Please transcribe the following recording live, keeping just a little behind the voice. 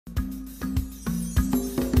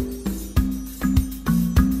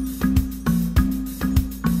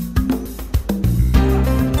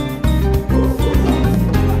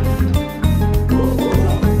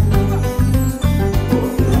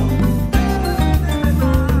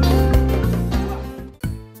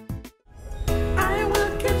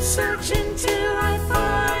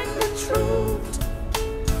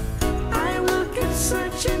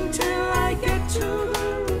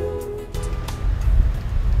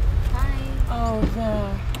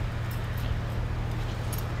Vera.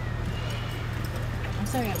 I'm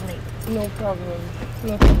sorry I'm late. No problem.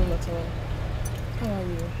 No problem at all. How are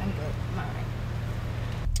you? I'm good. I'm alright.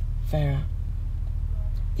 Vera,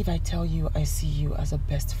 if I tell you I see you as a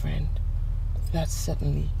best friend, that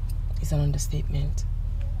certainly is an understatement.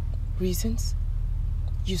 Reasons?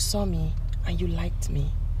 You saw me and you liked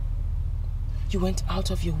me. You went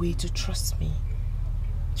out of your way to trust me.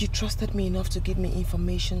 You trusted me enough to give me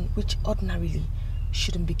information which ordinarily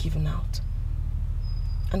shouldn't be given out.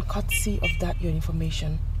 And courtesy of that your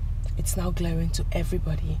information, it's now glaring to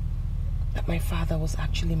everybody that my father was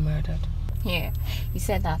actually murdered. Yeah, you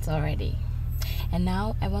said that already. And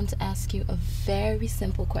now I want to ask you a very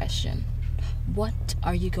simple question. What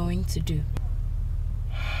are you going to do?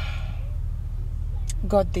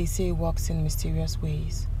 God, they say, works in mysterious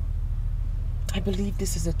ways. I believe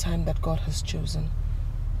this is the time that God has chosen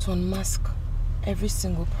to unmask every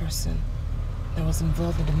single person that was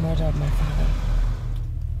involved in the murder of my father.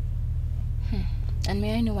 And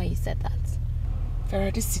may I know why you said that?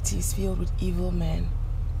 Vera, this city is filled with evil men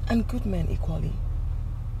and good men equally.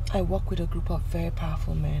 I work with a group of very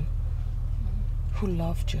powerful men who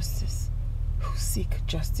love justice, who seek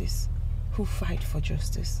justice, who fight for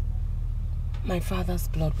justice. My father's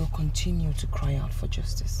blood will continue to cry out for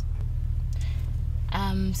justice.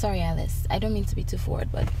 Sorry, Alice. I don't mean to be too forward,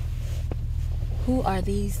 but who are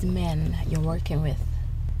these men you're working with?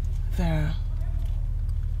 Vera,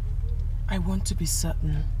 I want to be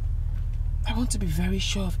certain. I want to be very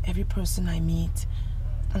sure of every person I meet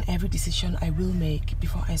and every decision I will make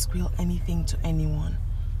before I squeal anything to anyone.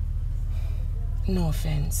 No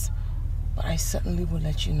offense, but I certainly will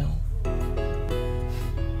let you know.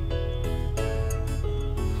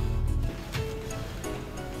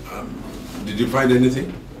 Did you find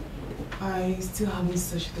anything? I still haven't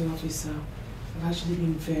searched the office, sir. I've actually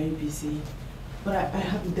been very busy. But I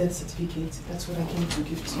have the death certificate. That's what I came to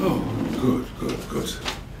give to you. Oh, good.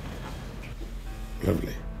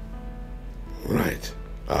 Lovely. Right.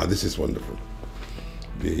 This is wonderful.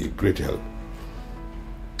 Be great help.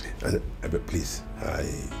 And but please, I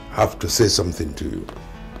have to say something to you.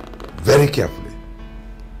 Very carefully.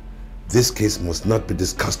 This case must not be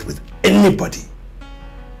discussed with anybody.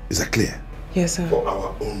 Is that clear? Yes, sir. For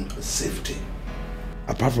our own safety.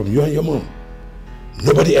 Apart from you and your mom.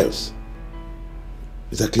 Nobody else.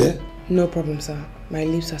 Is that clear? No problem, sir. My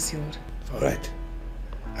lips are sealed. All right.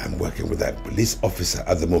 I'm working with that police officer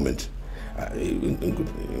at the moment.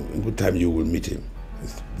 In good time you will meet him.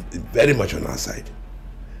 He's very much on our side.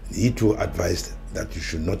 He too advised that you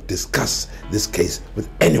should not discuss this case with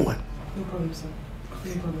anyone. No problem, sir.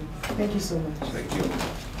 No problem. Thank you so much. Thank you.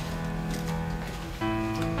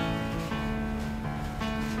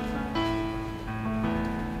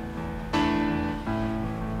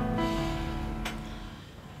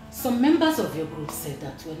 Some members of your group said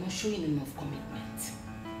that you are not showing enough commitment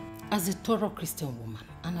as a thorough Christian woman,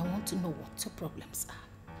 and I want to know what your problems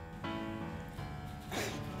are.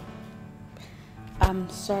 I'm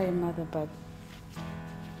sorry, Mother, but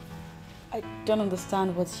I don't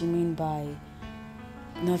understand what you mean by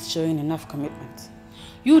not showing enough commitment.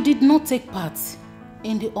 You did not take part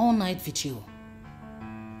in the all-night vigil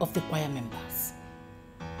of the choir members,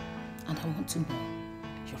 and I want to know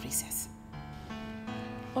your reasons.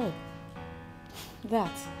 Oh,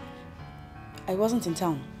 that. I wasn't in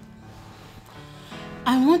town.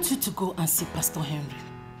 I want you to go and see Pastor Henry.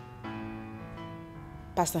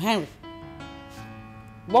 Pastor Henry?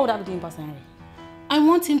 What would I be doing, Pastor Henry? I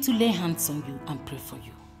want him to lay hands on you and pray for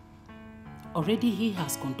you. Already he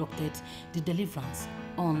has conducted the deliverance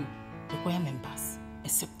on the choir members,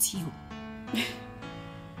 except you.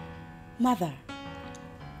 Mother,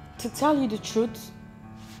 to tell you the truth,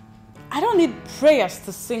 I don't need prayers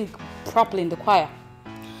to sing properly in the choir.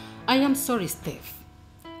 I am sorry, Steph.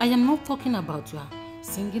 I am not talking about your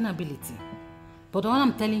singing ability. But all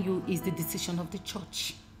I'm telling you is the decision of the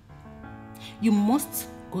church. You must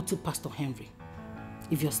go to Pastor Henry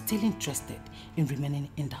if you're still interested in remaining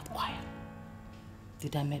in that choir.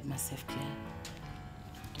 Did I make myself clear?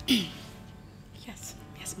 Yes,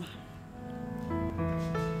 ma'am.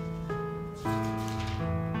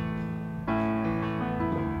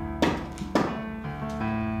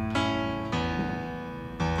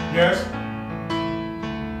 Yes?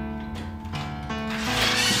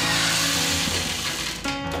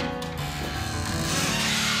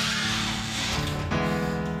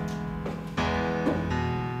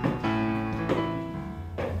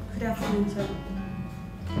 Good afternoon, sir.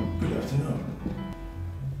 Good afternoon.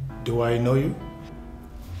 Do I know you?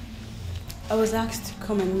 I was asked to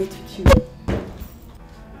come and meet with you.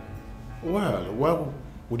 Well,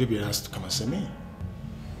 would you be asked to come and see me?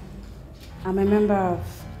 I'm a member of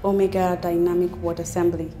Omega Dynamic Ward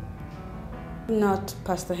Assembly. Not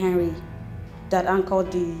Pastor Henry, that anchored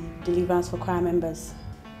the deliverance for choir members.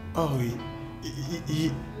 Oh,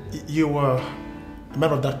 you were a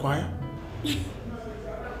member of that choir?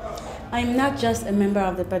 I'm not just a member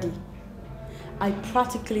of the body. I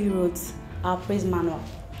practically wrote our praise manual.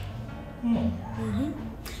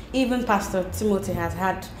 Even Pastor Timothy has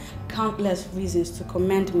had countless reasons to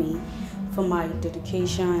commend me for my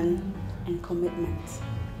dedication and commitment.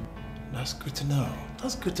 That's good to know.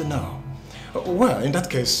 That's good to know. Well, in that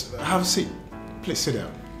case, have a seat. Please sit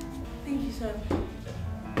down. Thank you, sir.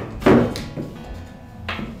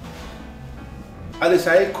 Alice,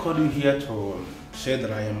 I called you here to say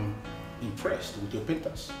that I am impressed with your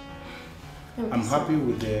painters. I'm happy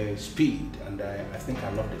with the speed, and I think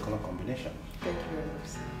I love the color combination. Thank you very much,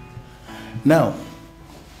 sir. Now,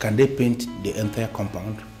 can they paint the entire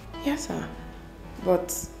compound? Yes, sir.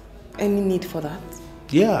 But any need for that?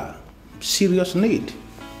 Yeah, serious need.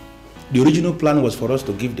 The original plan was for us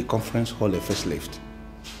to give the conference hall a facelift.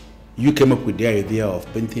 You came up with the idea of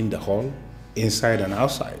painting the hall inside and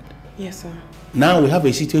outside. Yes, sir. Now we have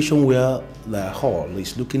a situation where the hall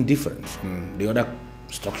is looking different from the other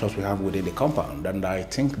structures we have within the compound, and I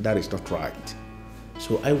think that is not right.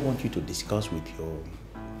 So I want you to discuss with your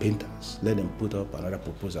painters. Let them put up another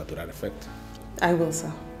proposal to that effect. I will,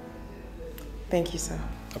 sir. Thank you, sir.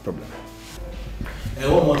 No problem.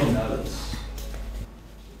 And one more thing, Alice.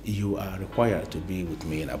 You are required to be with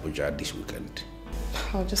me in Abuja this weekend.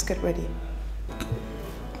 I'll just get ready.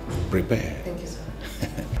 Prepare. Thank you, sir.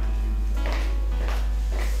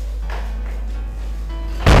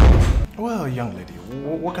 Well, young lady,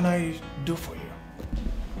 what can I do for you?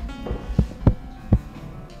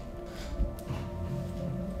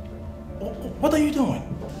 What are you doing?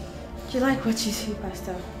 Do you like what you see,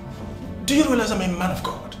 Pastor? Do you realize I'm a man of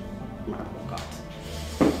God? Man of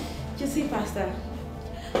God. You see, Pastor,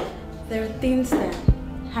 there are things that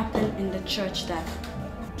happen in the church that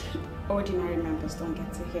ordinary members don't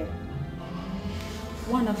get to hear.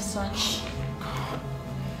 One of such,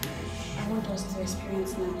 I want us to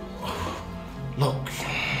experience now.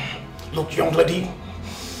 Look, young lady,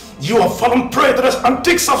 you have fallen prey to the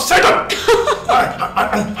antics of Satan.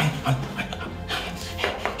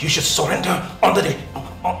 You should surrender under the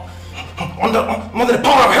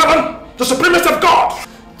power of heaven, the supremacy of God.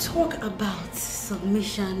 Talk about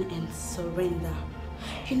submission and surrender.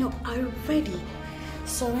 You know, I already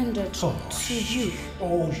surrendered to you.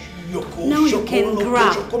 Oh, now you can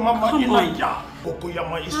grab. Come on. See,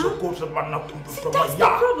 that's the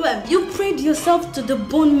problem. You prayed yourself to the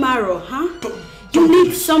bone marrow, huh? You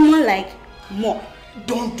need someone like more.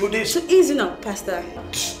 Don't do this. So easy now, Pastor.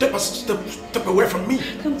 Step away from me.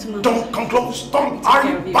 Come to Mama. Don't come close. Don't.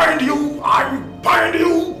 I bind you. I bind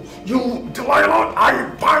you. You Delilah. I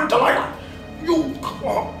bind Delilah. You.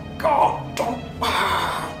 Oh God.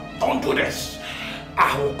 Don't do this.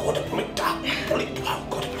 I will call the police.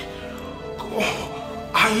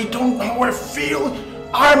 I don't know how I feel.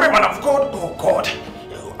 I'm a man of God. Oh God.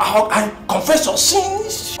 I confess your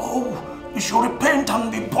sins. Oh, you should repent and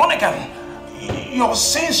be born again. Your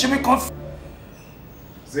sins should be confessed.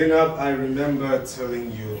 Zainab, I remember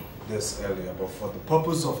telling you this earlier, but for the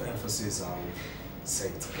purpose of emphasis, I'll say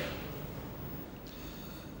it again.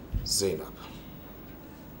 Zainab,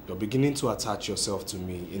 you're beginning to attach yourself to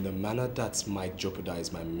me in a manner that might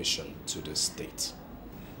jeopardize my mission to the state.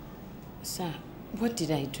 Sir, what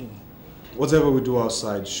did I do? Whatever we do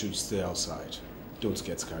outside should stay outside. Don't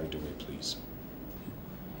get carried away, please.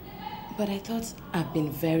 But I thought I've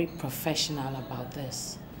been very professional about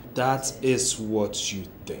this. That is what you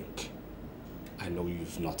think. I know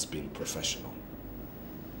you've not been professional.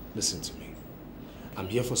 Listen to me. I'm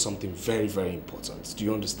here for something very, very important. Do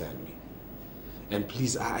you understand me? And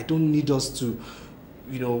please, I don't need us to,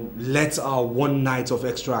 let our one night of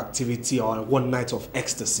extra activity or one night of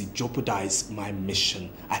ecstasy jeopardize my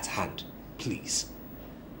mission at hand. Please.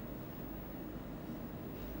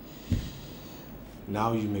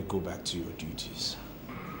 Now you may go back to your duties.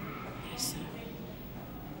 Yes, sir.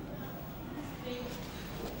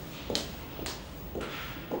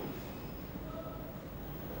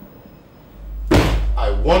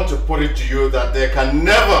 I want to put it to you that there can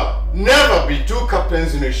never be two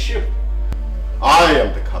captains in a ship. I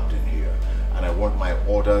am the captain here, and I want my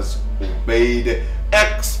orders obeyed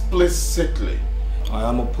explicitly. I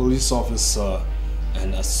am a police officer,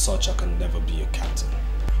 and as such I can never be a captain.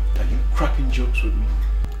 Are you cracking jokes with me?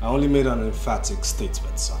 I only made an emphatic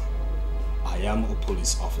statement, sir. I am a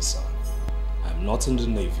police officer. I'm not in the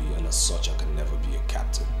Navy, and as such I can never be a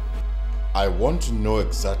captain. I want to know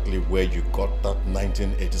exactly where you got that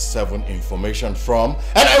 1987 information from,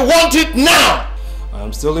 and I want it now! I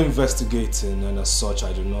am still investigating, and as such,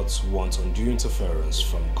 I do not want undue interference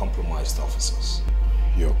from compromised officers.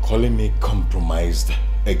 You're calling me compromised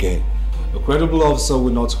again? A credible officer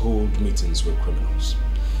will not hold meetings with criminals.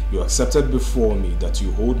 You accepted before me that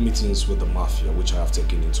you hold meetings with the mafia, which I have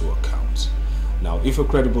taken into account. Now, if a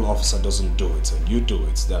credible officer doesn't do it and you do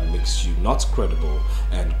it, that makes you not credible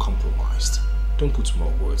and compromised. Don't put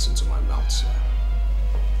more words into my mouth, sir.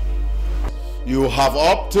 You have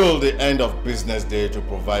up till the end of business day to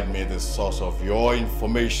provide me the source of your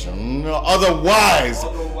information. Otherwise...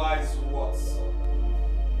 Otherwise what, sir?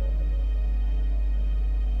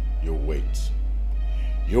 You wait.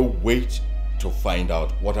 You wait to find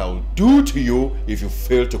out what I will do to you if you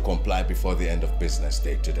fail to comply before the end of business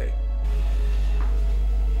day today.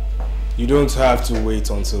 You don't have to wait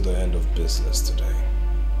until the end of business today.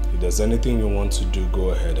 If there's anything you want to do, go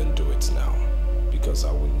ahead and do it now. Because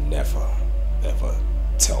I will never, ever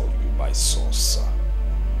tell you my source,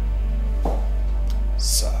 sir.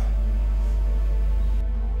 Sir.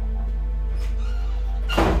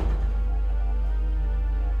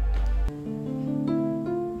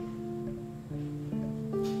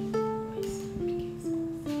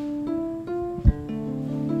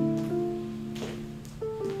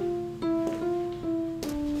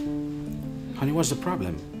 Honey, what's the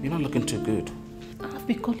problem? You're not looking too good. I've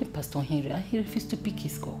been calling Pastor Henry and he refused to pick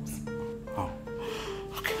his calls. Oh,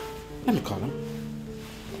 okay. Let me call him.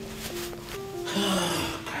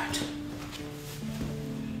 Oh, God.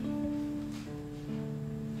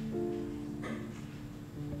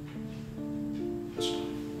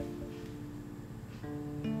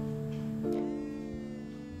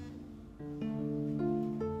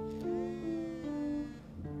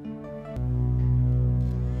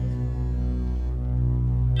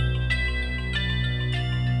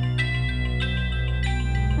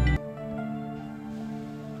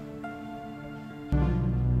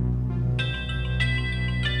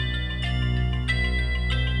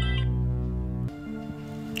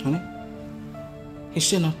 Honey, he's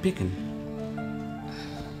still not picking.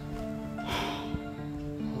 I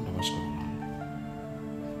wonder what's going on.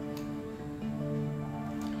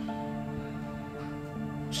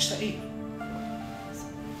 Sister E.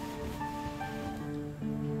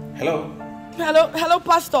 Hello? Hello,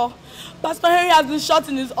 Pastor. Pastor Henry has been shot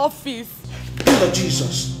in his office. Blood of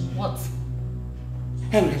Jesus. What?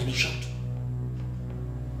 Henry has been shot.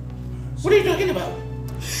 What are you talking about?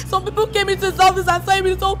 Some people came into his office and saw him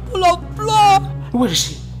in his own pool of blood. Where is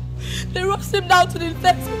he? They rushed him down to the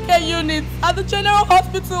intensive care unit at the general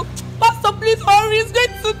hospital. Pastor, please hurry, he's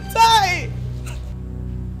going to die.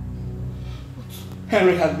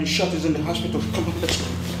 Henry has been shot, he's in the hospital. Come on, let's go.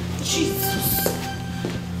 Jesus.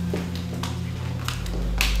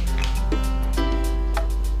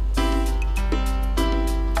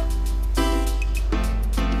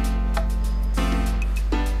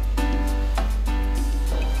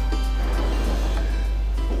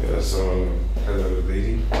 Hello,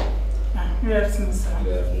 lady. Good afternoon, sir.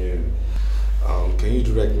 Good afternoon. Can you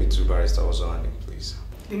direct me to Barrister Ozani, please?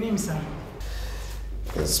 The name, sir?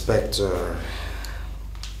 Inspector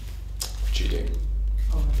Chide.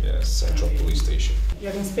 Oh. Yes, Central Police Station.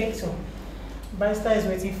 You're the inspector. Barrister is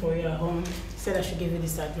waiting for you at home. He said I should give you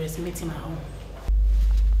this address. Meet him at home.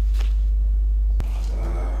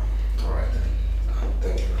 All right then.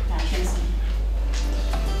 Thank you. Thanks, sir.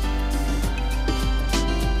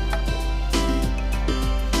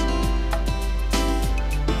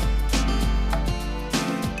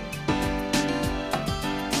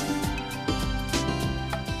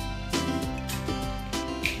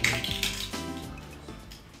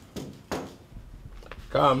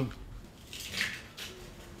 Come.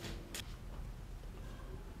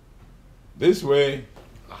 This way.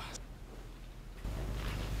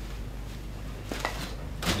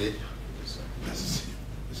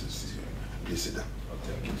 Please sit down. Oh,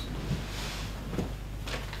 thank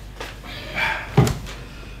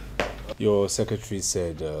you. Your secretary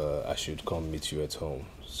said I should come meet you at home.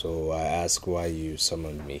 So I asked why you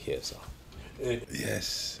summoned me here, sir.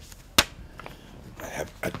 Yes. I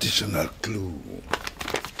have additional clue.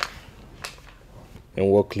 And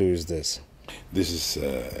what clue is this? This is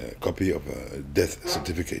a copy of a death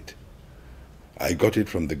certificate. I got it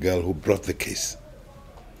from the girl who brought the case.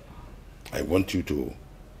 I want you to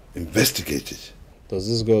investigate it. Does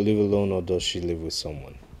this girl live alone or does she live with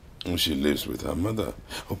someone? She lives with her mother.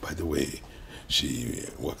 Oh, by the way, she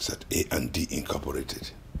works at A&D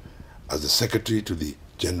Incorporated as the secretary to the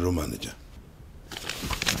general manager.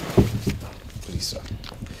 Please, sir.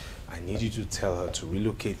 I need you to tell her to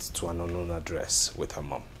relocate to an unknown address with her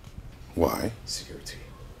mom. Why? Security.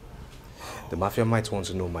 The mafia might want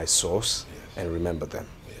to know my source and remember them.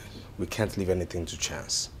 We can't leave anything to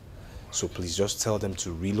chance. So please just tell them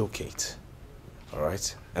to relocate, all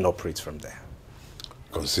right? And operate from there.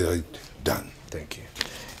 Consider it done. Thank you.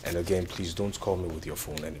 And again, please don't call me with your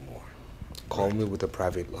phone anymore. Call me with a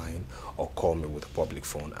private line or call me with a public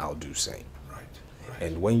phone. I'll do same. Right.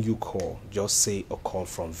 And when you call, just say a call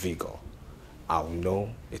from Vigor. I'll know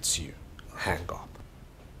it's you. Hang up.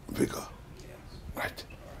 Vigor. Right.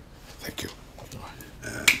 Thank you.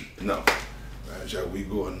 Now, shall we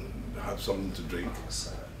go and have something to drink?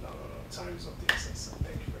 No. Time is of the essence.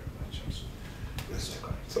 Thank you very much. Yes,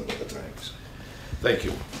 some other times. Thank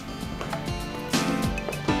you.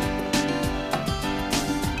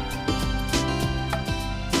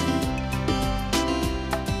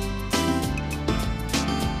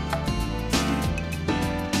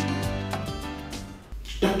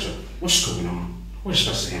 Doctor, what's going on? Where's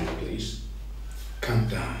Pastor Henry, please? Calm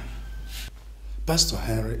down. Pastor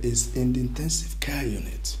Henry is in the intensive care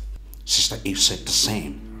unit. Sister Eve said the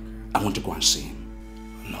same. I want to go and see him.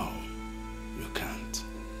 No, you can't.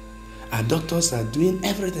 Our doctors are doing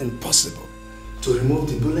everything possible to remove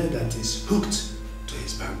the bullet that is hooked to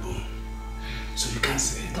his backbone. So you can't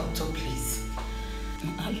see him. Doctor, please.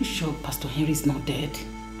 Are you sure Pastor Henry is not dead?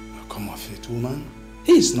 Oh, come off it, woman.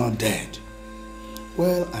 He is not dead.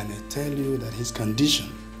 Well, I may tell you that his condition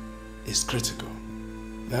is critical.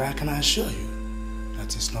 But I can assure you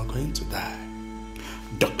that he's not going to die.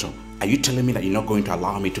 Doctor, are you telling me that you're not going to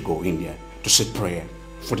allow me to go in there to say prayer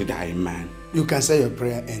for the dying man? You can say your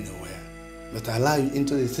prayer anywhere, but I allow you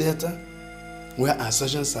into the theater where our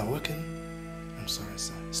surgeons are working? I'm sorry,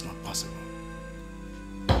 sir. It's not possible.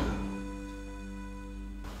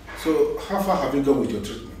 So, how far have you gone with your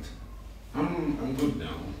treatment? I'm good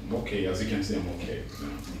now. I'm okay. As you can see, I'm okay. You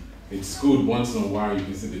know, it's good once in a while you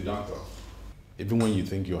visit the doctor, even when you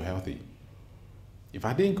think you're healthy. If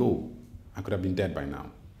I didn't go, I could have been dead by now.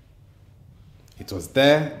 It was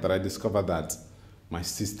there that I discovered that my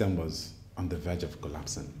system was on the verge of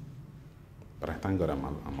collapsing. But I thank God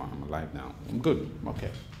I'm alive now. I'm good. I'm okay.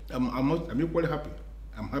 I'm equally happy.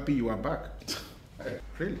 I'm happy you are back.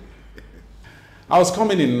 Really? I was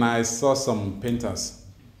coming in and I saw some painters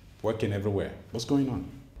working everywhere. What's going on?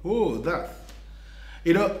 Oh, that.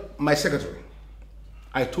 You know, my secretary,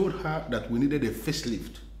 I told her that we needed a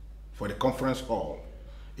facelift for the conference hall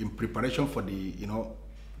in preparation for the,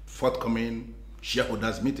 forthcoming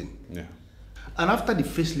shareholders meeting. Yeah. And after the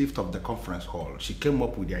facelift of the conference hall, she came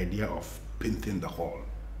up with the idea of painting the hall,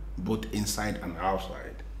 both inside and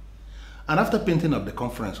outside. And after painting of the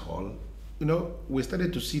conference hall, we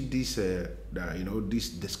started to see this, this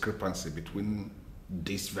discrepancy between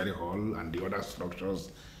this very hall and the other structures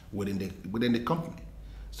within the company.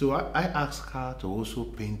 So I asked her to also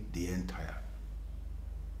paint the entire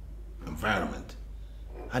environment.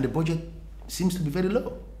 And the budget seems to be very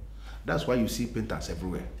low. That's why you see painters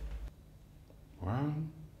everywhere. Wow.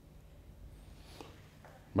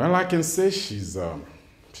 Well, I can say she's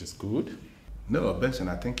good. No, Benson,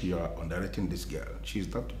 I think you are underrating this girl.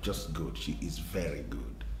 She's not just good, she is very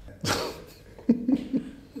good.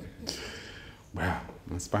 Well,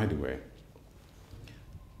 and by the way,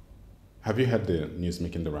 have you heard the news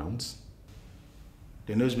making the rounds?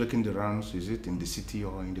 The news making the rounds, is it in the city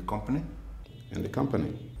or in the company? In the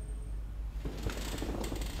company.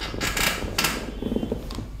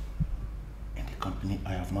 In the company,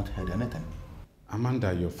 I have not heard anything.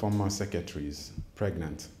 Amanda, your former secretary, is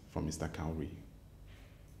pregnant for Mr. Cowrie.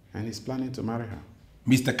 And he's planning to marry her.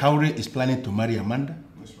 Mr. Cowrie is planning to marry Amanda?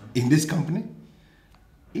 That's right. In this company?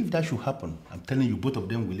 If that should happen, I'm telling you, both of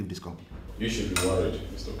them will leave this company. You should be worried,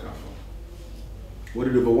 Mr. Careful.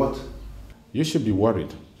 Worried over what? You should be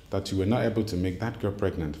worried that you were not able to make that girl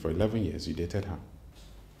pregnant for 11 years you dated her.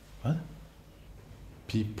 What?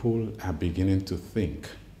 People are beginning to think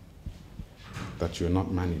that you're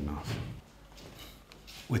not man enough.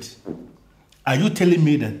 Wait, are you telling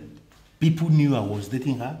me that people knew I was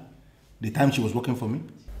dating her the time she was working for me?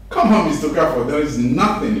 Come on, Mr. Careful, there is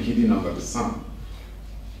nothing hidden under the sun.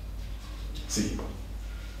 See,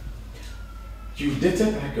 you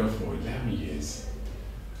dated that girl for 11 years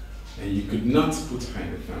and you could not put her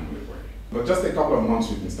in the family way. But just a couple of months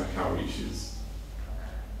with Mr. Cowrie, she's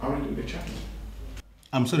already with a child.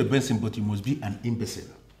 I'm sorry, Benson, but you must be an imbecile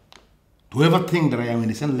to ever think that I am in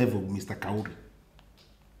the same level with Mr. Cowrie.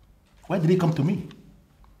 Why did he come to me?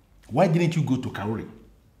 Why didn't you go to Cowrie?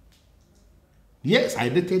 Yes, I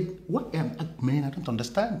dated. What man? I don't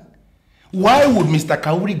understand. Why would Mr.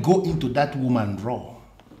 Cowrie go into that woman raw?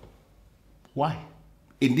 Why?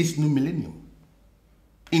 in this new millennium,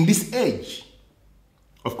 in this age.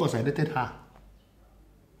 Of course, I dated her,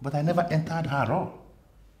 but I never entered her role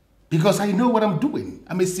because I know what I'm doing.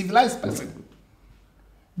 I'm a civilized person.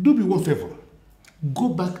 Do me one favor. Go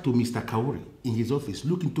back to Mr. Kaori in his office,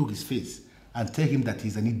 look into his face, and tell him that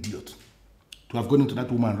he's an idiot to have gone into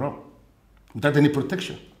that woman's role without any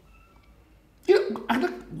protection. You know,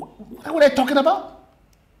 what are you talking about?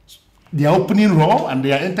 They are opening raw and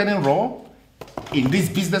they are entering raw in this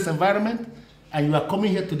business environment, and you are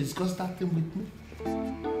coming here to discuss that thing with me?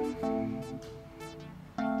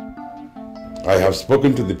 I have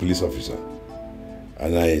spoken to the police officer,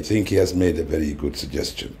 and I think he has made a very good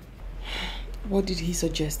suggestion. What did he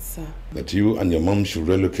suggest, sir? That you and your mom should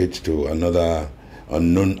relocate to another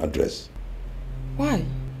unknown address. Why?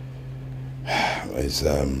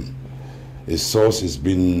 His source is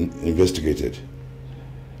being investigated,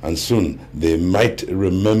 and soon they might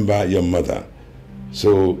remember your mother.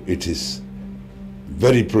 So it is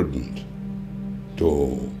very prudent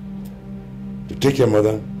to take your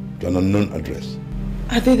mother to an unknown address.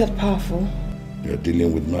 Are they that powerful? You're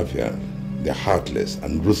dealing with mafia. They're heartless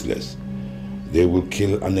and ruthless. They will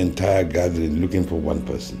kill an entire gathering looking for one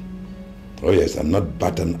person. Oh yes, and not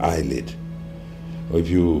bat an eyelid. If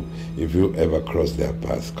you ever cross their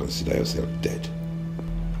path, consider yourself dead.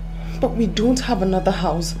 But we don't have another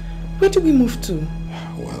house. Where do we move to?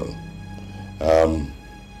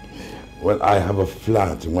 Well, I have a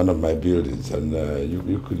flat in one of my buildings, and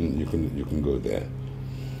you can go there.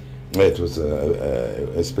 It was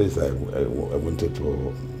a space I wanted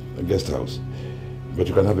for a guest house, but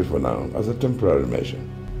you can have it for now as a temporary measure.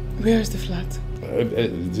 Where is the flat?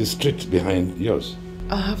 The street behind yours.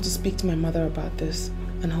 I'll have to speak to my mother about this,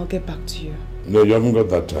 and I'll get back to you. No, you haven't got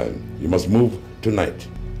that time. You must move tonight.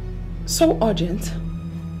 So urgent?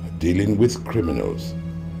 Dealing with criminals,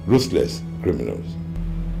 ruthless criminals.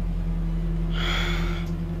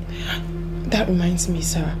 That reminds me,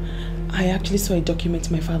 sir. I actually saw a document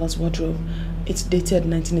in my father's wardrobe. It's dated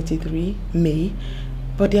 1983, May,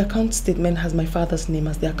 but the account statement has my father's name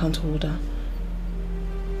as the account holder.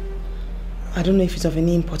 I don't know if it's of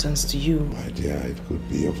any importance to you. My dear, it could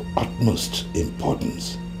be of utmost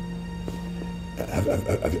importance.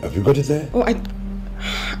 Have you got it there? Oh,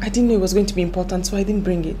 I didn't know it was going to be important, so I didn't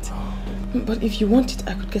bring it. But if you want it,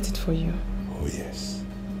 I could get it for you. Oh, yes.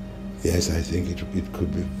 Yes, I think it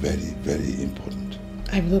could be very, very important.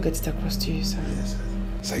 I will get it across to you, sir. Yes.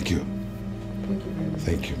 Thank you. Thank you very much.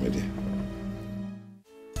 Thank you, my dear.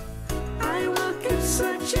 I will keep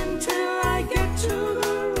searching till I get to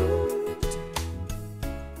the root.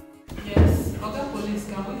 Yes, Oga Police,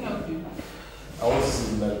 can we help you? I want to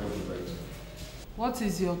see the medical director. What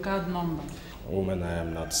is your card number? Woman, I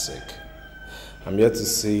am not sick. I'm here to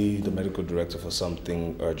see the medical director for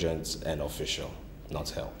something urgent and official, not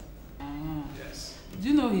help. Yes. Do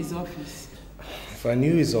you know his office? If I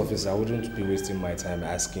knew his office, I wouldn't be wasting my time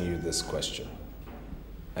asking you this question.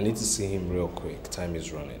 I need to see him real quick. Time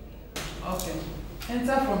is running. Okay.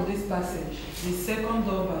 Enter from this passage. The second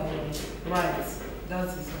door by your right.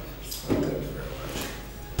 That's his office. Thank you very much.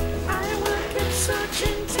 I will keep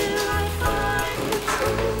searching till I find the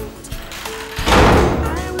truth.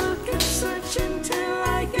 I will keep searching till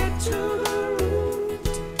I get to the root.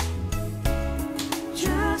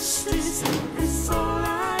 Justice is all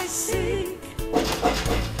I seek,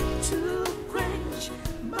 to quench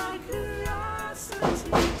my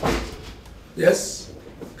curiosity. Yes,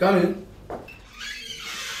 come in.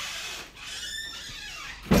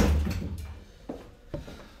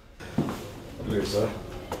 Good, sir.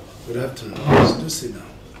 Good afternoon. Please do sit down.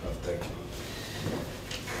 Oh, thank you.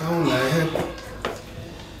 How may I help you?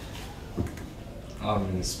 I'm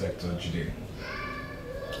Inspector Jide,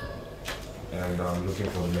 and I'm looking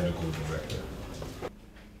for the medical director.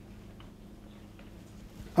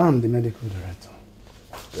 I'm the medical director.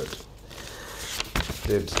 Good.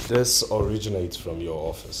 Did this originate from your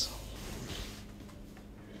office?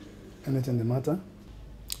 Anything the matter?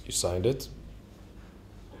 You signed it?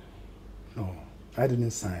 No, I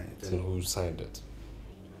didn't sign it. Then who signed it?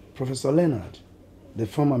 Professor Leonard, the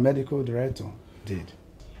former medical director, did.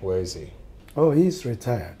 Where is he? Oh, he's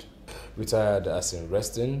retired. Retired as in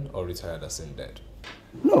resting or retired as in dead?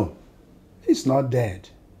 No, he's not dead.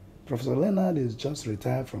 Professor Leonard is just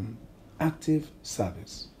retired from active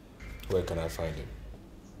service. Where can I find him?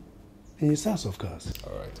 In his house, of course.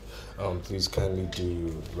 All right. Please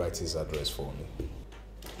kindly write his address for me.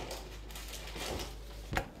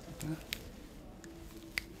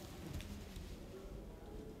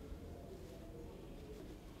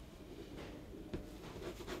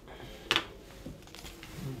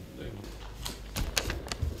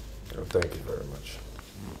 Thank you very much.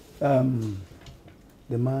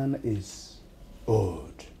 The man is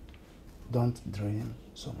old. Don't dream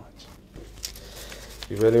so much.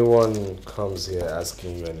 If anyone comes here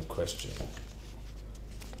asking you any question,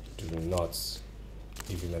 do not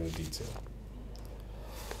give him any detail.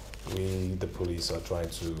 We, the police, are trying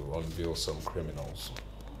to unveil some criminals.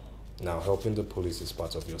 Now, helping the police is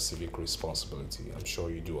part of your civic responsibility. I'm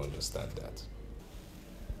sure you do understand that.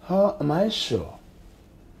 How am I sure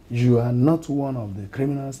you are not one of the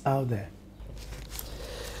criminals out there?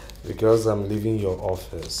 Because I'm leaving your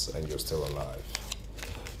office and you're still alive.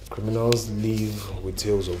 Criminals live with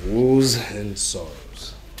tales of woes and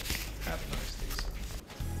sorrows. Have a nice day, sir.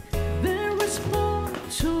 There is more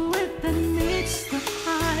to it than meets the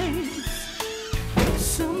eyes.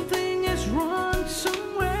 Something is wrong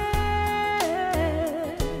somewhere.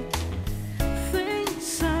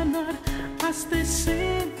 Things are not as they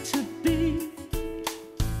seem to be.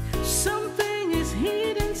 Something is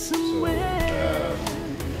hidden somewhere.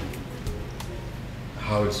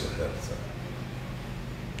 How is your health, sir?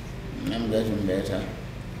 I'm getting better.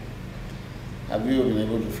 Have you been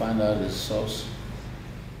able to find out the source?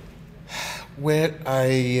 Well,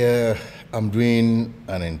 I am doing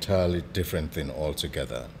an entirely different thing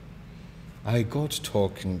altogether. I got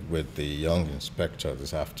talking with the young inspector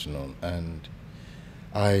this afternoon, and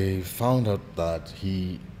I found out that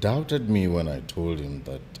he doubted me when I told him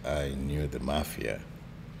that I knew the mafia.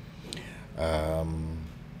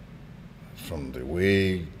 From the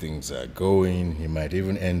way things are going, he might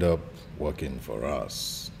even end up working for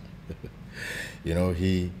us. You know,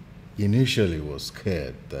 he initially was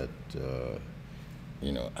scared that,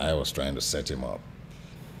 I was trying to set him up.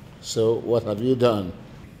 So what have you done?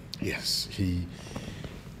 Yes, he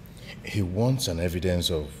wants an evidence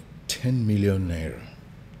of 10 million naira.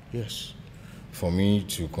 Yes, for me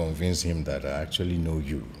to convince him that I actually know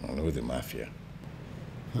you, I know the mafia.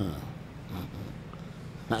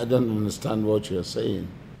 I don't understand what you're saying.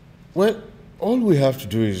 Well, all we have to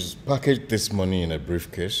do is package this money in a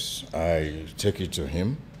briefcase. I take it to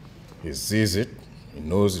him. He sees it. He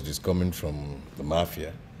knows it is coming from the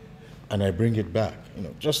mafia. And I bring it back.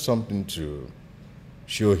 Just something to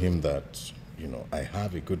show him that, I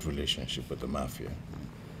have a good relationship with the mafia.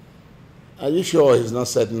 Are you sure he's not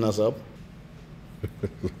setting us up?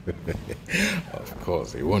 Of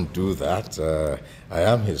course, he won't do that. I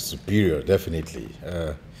am his superior, definitely.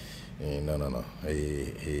 No.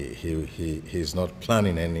 He's not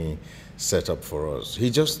planning any setup for us.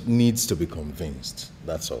 He just needs to be convinced.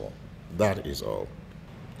 That's all. That is all.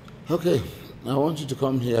 Okay. I want you to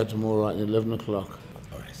come here tomorrow at 11 o'clock.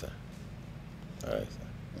 All right, sir. All right, sir.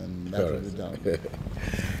 And that will be done.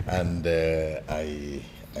 And I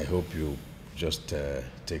hope you just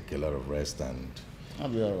take a lot of rest and I'll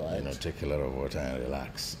be all right. Take a lot of water and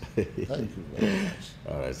relax. Thank you very much.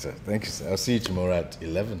 All right, sir. Thank you, sir. I'll see you tomorrow at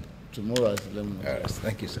 11. Tomorrow at 11. All right.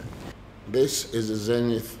 Thank you, sir. This is the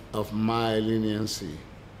zenith of my leniency.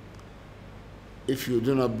 If you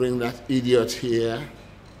do not bring that idiot here,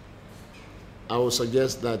 I will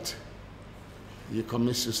suggest that you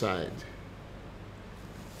commit suicide.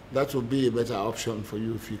 That will be a better option for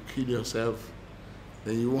you. If you kill yourself,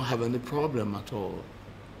 then you won't have any problem at all.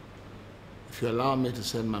 If you allow me to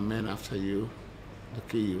send my men after you, to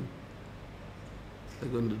kill you, they're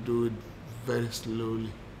going to do it very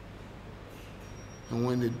slowly. And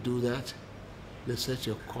when they do that, they set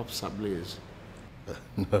your corpse ablaze.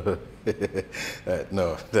 No,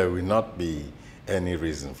 there will not be any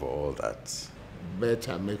reason for all that.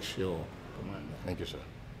 Better make sure, Commander. Thank you, sir.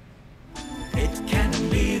 It can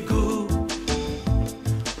be good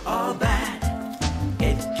or bad.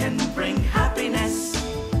 It can bring happiness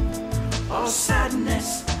or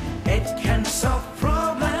sadness. It can solve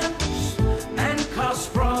problems and cause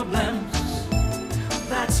problems.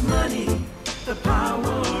 That's money, the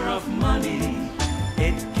power of money.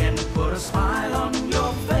 It can put a smile on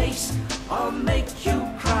your face or make you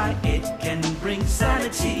cry. It can bring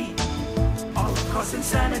sanity or cause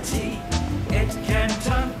insanity. It can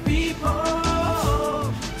turn people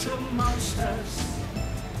to monsters.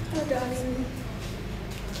 Oh, darling.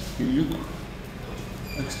 You look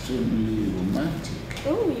extremely romantic.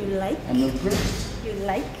 Oh, you like? I'm impressed. You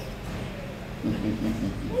like?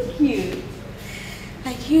 Thank you.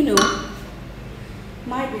 Like,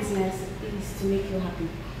 my business is to make you happy.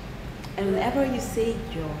 And whenever you say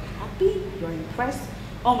you're happy, you're impressed,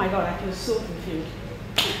 oh my God, I feel so fulfilled.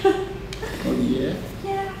 Oh, yeah?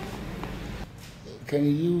 Yeah. Can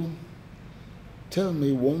you tell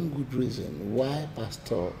me one good reason why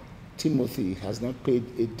Pastor Timothy has not paid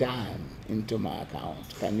a dime into my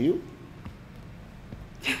account? Can you?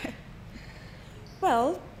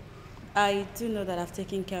 Well, I do know that I've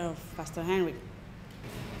taken care of Pastor Henry.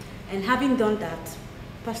 And having done that,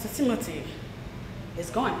 Pastor Timothy is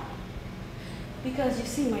gone. Because you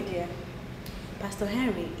see, my dear, Pastor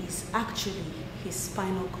Henry is actually his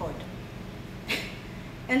spinal cord.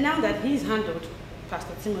 And now that he's handled,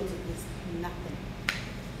 Pastor Timothy is nothing.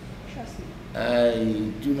 Trust me. I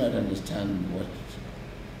do not understand what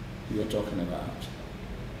you're talking about.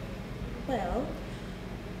 Well,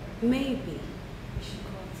 maybe we should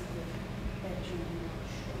go to the bedroom and I'll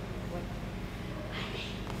show you what I mean.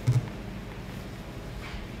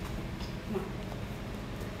 Come on.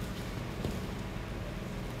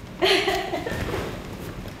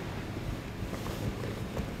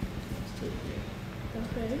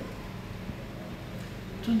 Okay.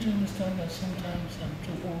 Don't you understand that sometimes I'm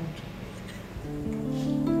too old?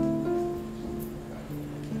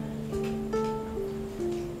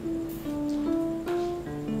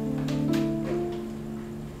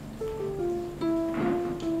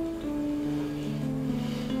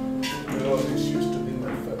 This used to be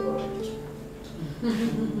my favorite.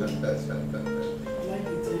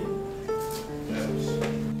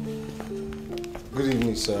 Good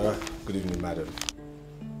evening, sir. Good evening, madam.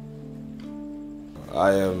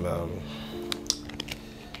 I am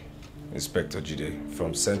Inspector Jide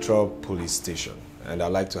from Central Police Station, and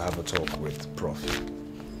I'd like to have a talk with Prof.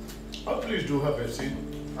 Oh, please do have a seat.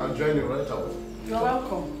 I'll join you right away. You're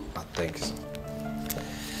welcome. Thank you, sir.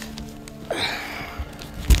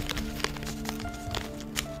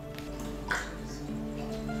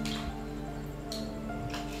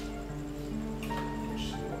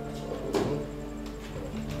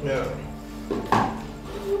 Yeah.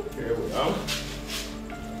 Here we are.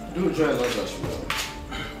 Do join us as well.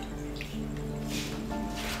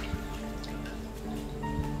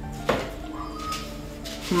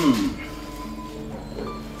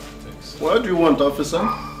 What do you want, officer?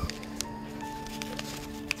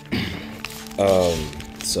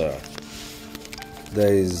 Sir,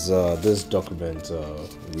 there is this document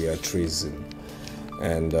we are tracing,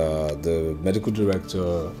 and the medical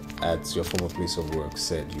director at your former place of work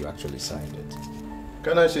said you actually signed it.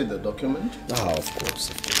 Can I see the document? Ah, of course,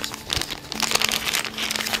 of course.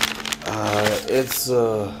 It's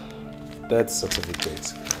death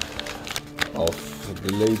certificate of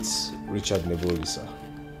the late Richard Neboli, sir.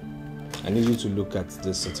 I need you to look at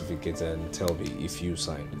this certificate and tell me if you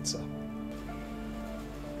signed it, sir.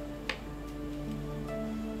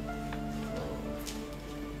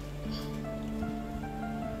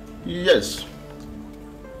 Yes.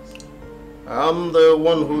 I'm the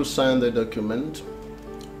one who signed the document.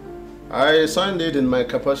 I signed it in my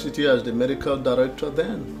capacity as the medical director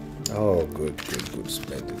then. Oh, good, good, good.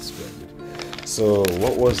 Splendid, splendid. So,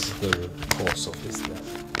 what was the cause of his death?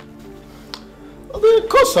 The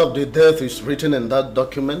cause of the death is written in that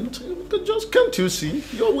document. Just can't you see?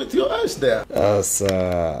 You're with your eyes there.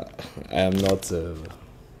 Sir, I am not a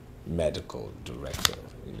medical director,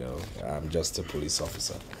 you know. I'm just a police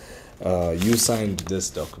officer. You signed this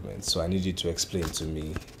document, so I need you to explain to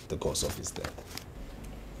me the cause of his death.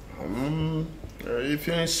 If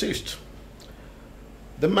you insist.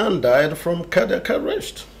 The man died from cardiac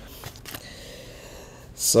arrest.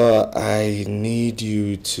 Sir, I need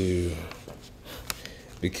you to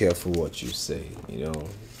be careful what you say, you know.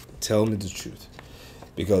 Tell me the truth.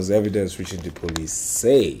 Because evidence reaching the police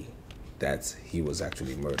say that he was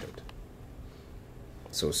actually murdered.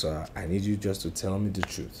 So, sir, I need you just to tell me the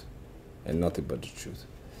truth. And nothing but the truth.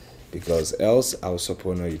 Because else I'll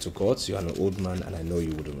subpoena you to court. You're an old man and I know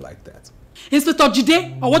you wouldn't like that. Inspector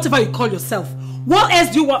Jide, or whatever you call yourself, what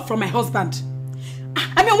else do you want from my husband?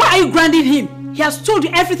 I mean, why are you grounding him? He has told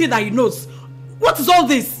you everything that he knows. What is all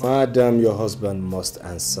this? Madam, your husband must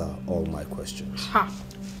answer all my questions. Ha.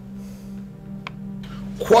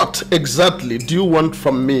 What exactly do you want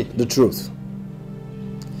from me? The truth.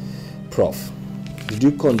 Prof, did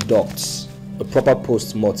you conduct a proper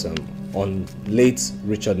post-mortem on late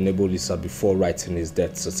Richard Neboli before writing his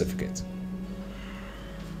death certificate?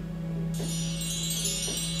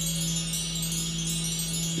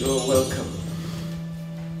 You're welcome.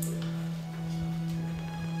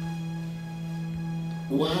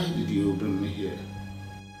 Why did you bring me here?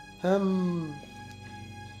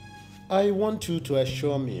 I want you to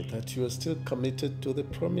assure me that you are still committed to the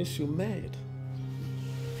promise you made.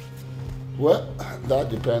 Well, that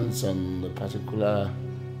depends on the particular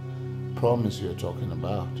promise you're talking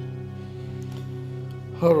about.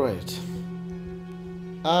 All right.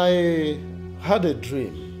 I had a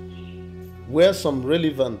dream where some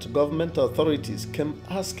relevant government authorities came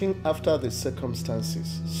asking after the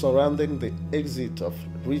circumstances surrounding the exit of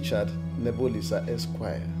Richard Neboli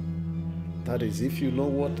Esquire. That is, if you know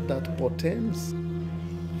what that portends.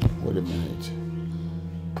 Wait a minute.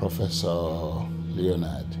 Professor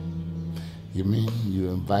Leonard, you mean you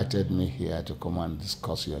invited me here to come and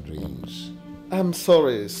discuss your dreams? I'm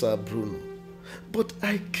sorry, Sir Bruno, but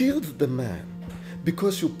I killed the man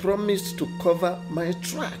because you promised to cover my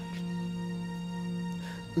track.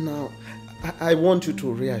 Now, I want you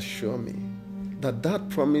to reassure me that that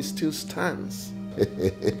promise still stands.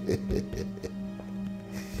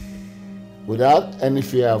 Without any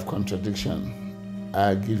fear of contradiction,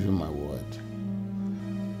 I give you my word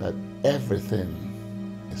that everything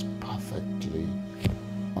is perfectly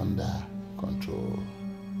under control.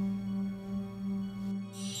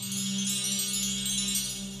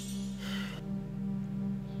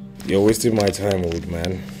 You're wasting my time, old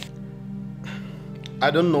man. I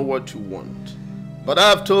don't know what you want, but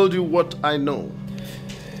I've told you what I know.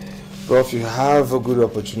 Prof, you have a good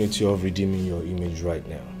opportunity of redeeming your image right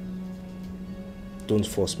now. Don't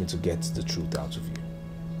force me to get the truth out of you.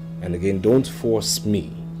 And again, don't force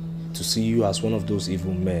me to see you as one of those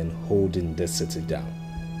evil men holding this city down.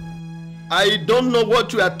 I don't know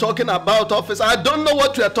what you are talking about, officer. I don't know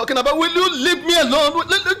what you are talking about. Will you leave me alone?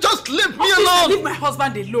 Just leave me alone. Leave my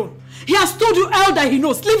husband alone. He has told you all that he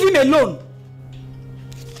knows. Leave him alone.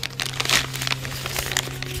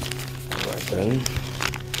 All right then.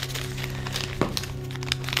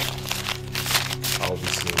 I'll be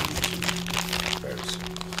seeing you very soon.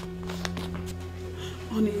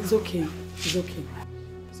 Honey, it's okay. It's okay.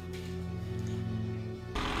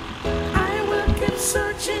 I will keep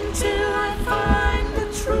searching till I find the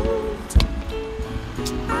truth.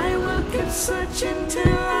 I will keep searching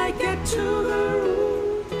till I get to the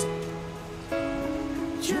root.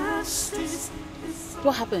 Justice is...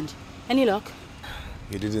 What happened? Any luck?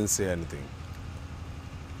 He didn't say anything.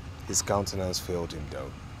 His countenance failed him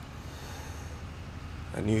though.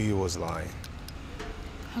 I knew he was lying.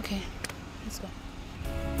 Okay, let's go.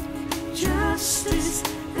 Justice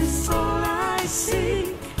is all I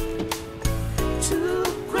seek, to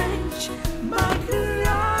quench my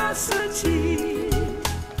curiosity.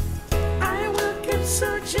 I will keep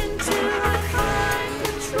searching till I find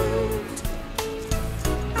the truth.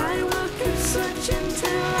 I will keep searching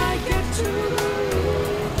till I get to the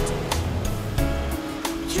root.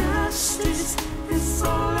 Justice is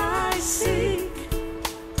all I seek,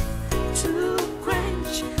 to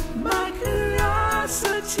quench my curiosity.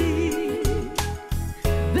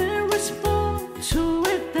 There is more to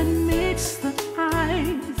it than meets the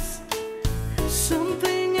eyes.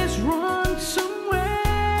 Something is wrong somewhere.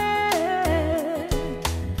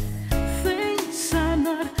 Things are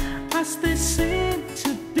not as they seem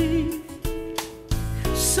to be.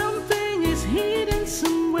 Something is hidden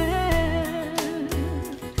somewhere.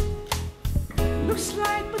 Looks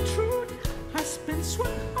like the truth has been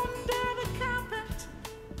swept under the carpet.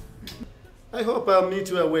 I hope I'll meet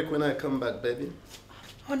you awake when I come back, baby.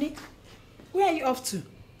 Honey, where are you off to?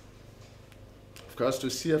 Of course, to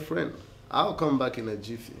see a friend. I'll come back in a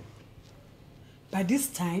jiffy. By this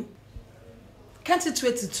time? Can't it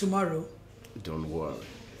wait till tomorrow? Don't worry.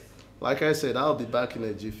 Like I said, I'll be back in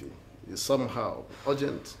a jiffy. It's somehow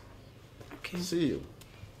urgent. Okay. See you.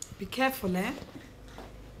 Be careful, eh?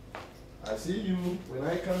 I see you when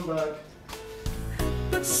I come back.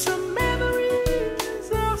 But some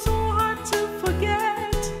memories are so hard to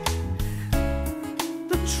forget.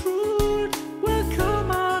 The truth will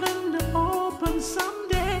come out in the open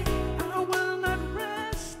someday. I will not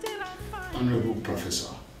rest till I find. Honorable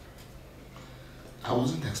Professor, I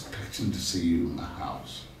wasn't expecting to see you in my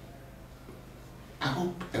house. I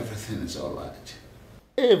hope everything is all right.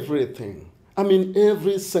 Everything. I mean,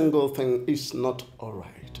 every single thing is not all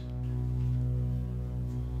right.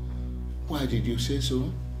 Why did you say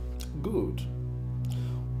so? Good.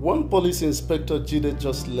 One police inspector, Jide,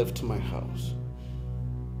 just left my house.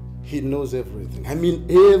 He knows everything. I mean,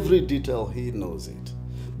 every detail, he knows it.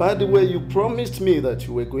 By the way, you promised me that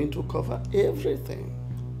you were going to cover everything.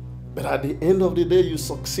 But at the end of the day, you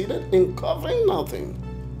succeeded in covering nothing.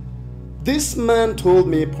 This man told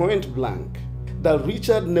me point blank that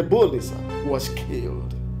Richard Nebulisa was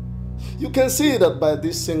killed. You can see that by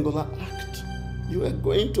this singular act, you are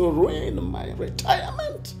going to ruin my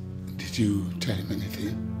retirement. Did you tell him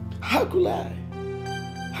anything? How could I?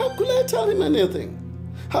 How could I tell him anything?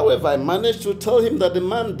 However, I managed to tell him that the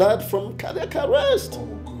man died from cardiac arrest. Oh,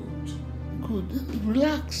 good. Good.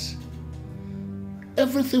 Relax.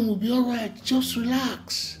 Everything will be all right. Just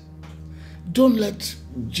relax. Don't let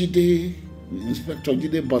Inspector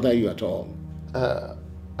Jide bother you at all.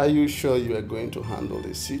 Are you sure you are going to handle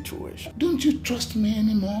the situation? Don't you trust me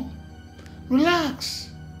anymore? Relax.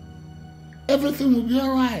 Everything will be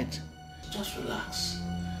all right. just relax.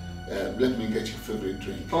 Let me get your favorite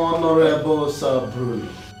drink. Honorable Sir Bruno.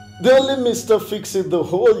 The only Mr. Fix-It the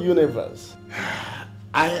whole universe.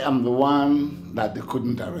 I am the one that they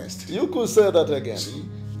couldn't arrest. You could say that again. See,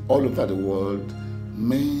 all over the world,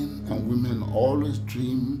 men and women always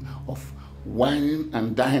dream of wining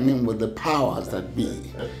and dining with the powers that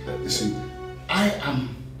be. You see, I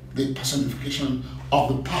am the personification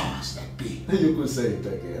of the powers that be. You could say it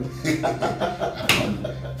again.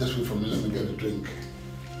 This way from me, let me get a drink.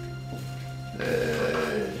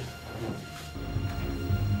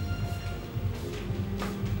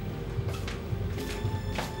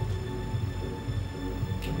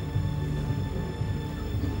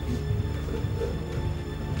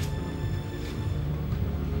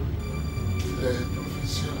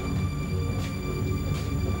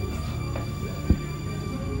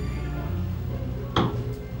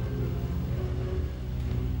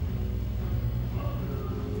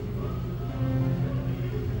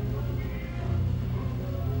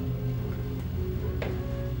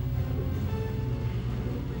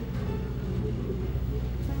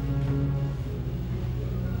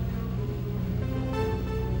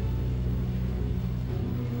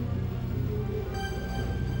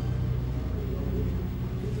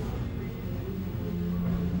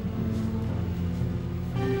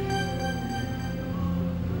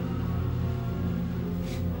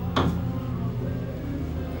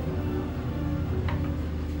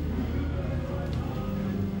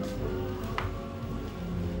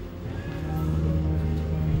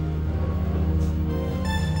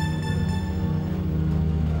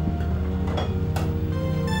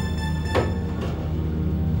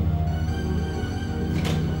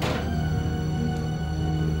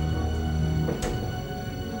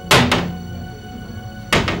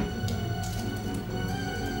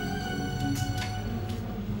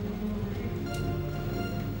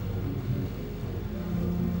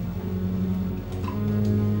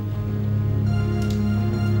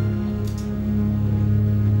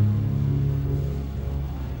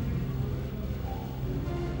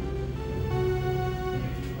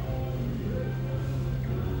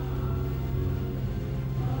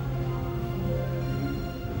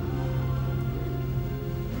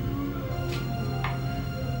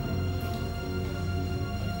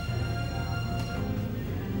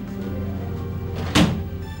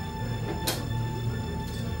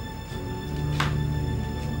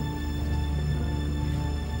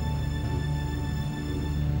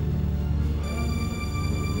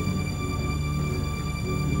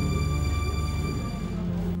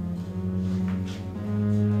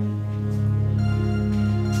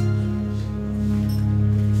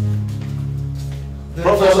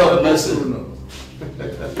 Professor of Medicine.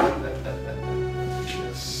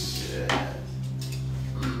 Yes.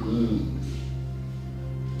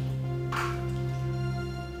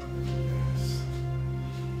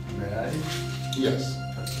 May I? Yes.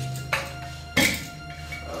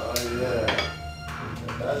 Oh yeah.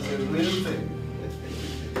 That's a real thing.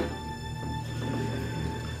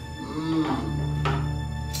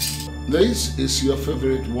 This is your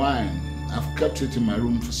favorite wine. I've kept it in my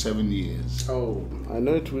room for 7 years. Oh, I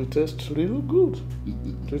know it will taste real good.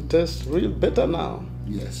 It will taste real better now.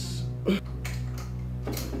 Yes. Put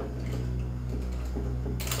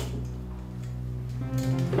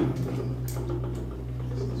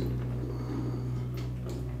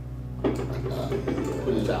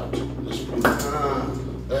it out. Just put it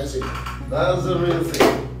out. That's it. That's the real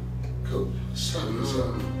thing. Good. So.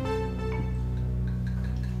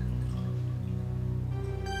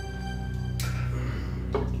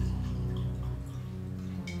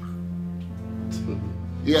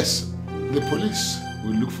 Yes, the police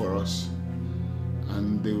will look for us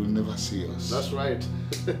and they will never see us. That's right.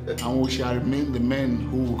 And we shall remain the men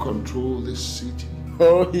who will control this city.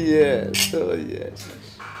 Oh yes, oh yes.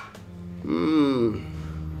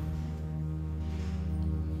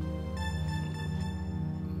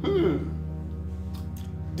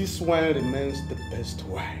 This wine remains the best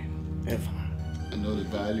wine ever. I know the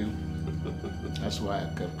value. That's why I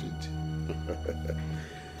kept it.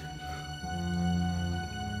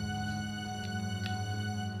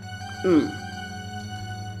 I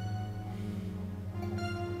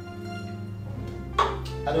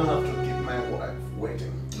don't have to keep my wife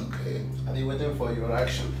waiting. Okay. I'll be waiting for your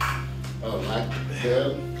action. All right.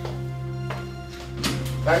 Well,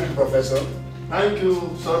 thank you, Professor. Thank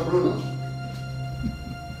you, Sir Bruno.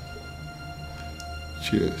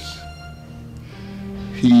 Cheers.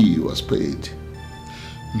 He was paid.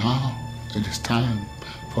 Now it is time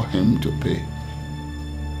for him to pay.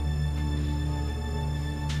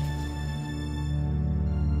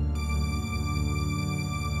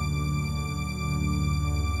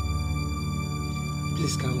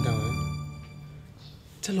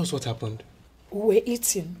 us what happened. We were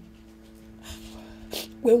eating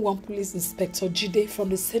when one police inspector, Jide, from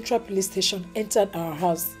the Central Police Station entered our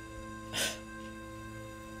house.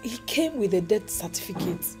 He came with a death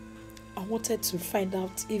certificate. I wanted to find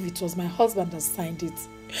out if it was my husband that signed it.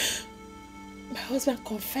 My husband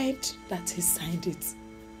confirmed that he signed it.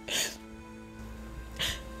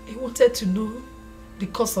 He wanted to know the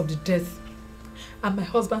cause of the death, and my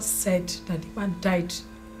husband said that the man died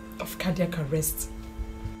of cardiac arrest.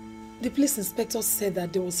 The police inspector said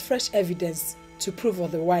that there was fresh evidence to prove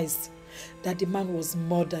otherwise, that the man was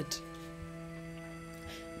murdered.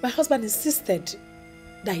 My husband insisted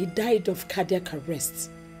that he died of cardiac arrest.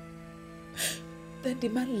 Then the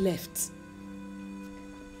man left.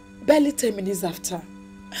 Barely 10 minutes after,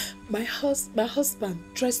 my husband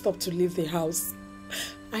dressed up to leave the house.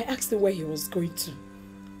 I asked him where he was going to.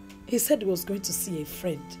 He said he was going to see a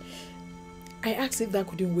friend. I asked if that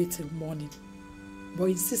couldn't wait till morning, but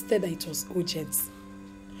he insisted that it was urgent.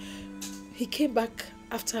 He came back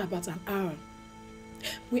after about an hour.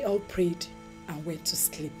 We all prayed and went to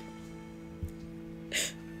sleep.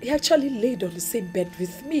 He actually laid on the same bed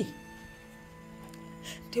with me.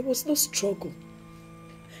 There was no struggle.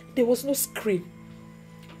 There was no scream.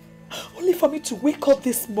 Only for me to wake up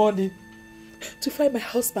this morning to find my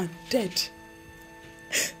husband dead.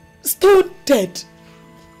 Stone dead.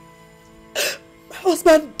 My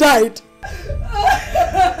husband died.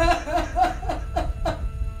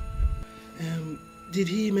 Did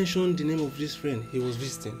he mention the name of this friend he was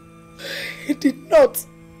visiting? He did not.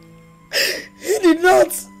 He did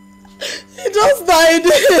not. He just died.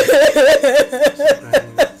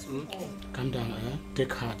 Calm down, eh?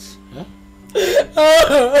 Take heart, eh?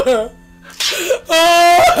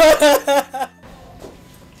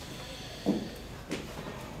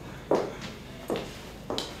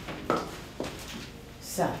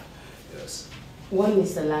 Sir. Yes. One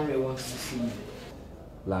Mr. Larry wants to see you.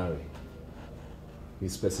 Larry. He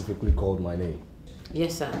specifically called my name.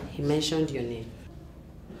 Yes, sir. He mentioned your name.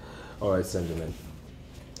 All right, send him in.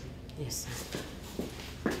 Yes, sir.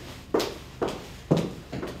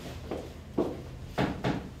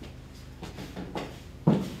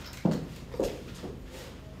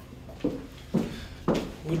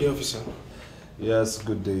 Good day, officer. Yes,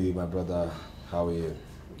 good day, my brother. How are you?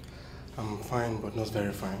 I'm fine, but not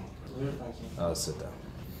very fine. Very fine, sir. I'll sit down.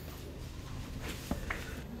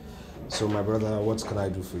 So, my brother, what can I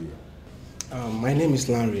do for you? My name is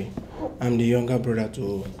Larry. I'm the younger brother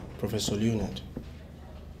to Professor Leonard.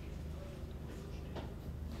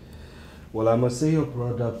 Well, I must say your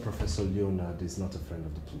brother, Professor Leonard, is not a friend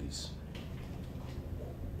of the police.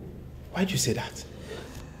 Why do you say that?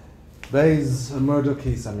 There is a murder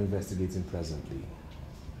case I'm investigating presently,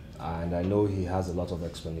 and I know he has a lot of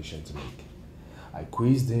explanation to make. I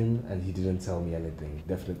quizzed him and he didn't tell me anything.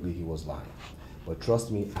 Definitely he was lying. But trust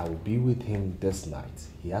me, I will be with him this night.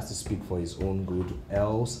 He has to speak for his own good,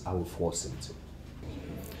 else I will force him to.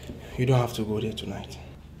 You don't have to go there tonight.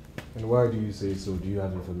 And why do you say so? Do you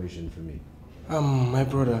have information for me? My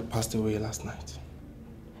brother passed away last night.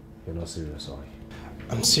 You're not serious, are you?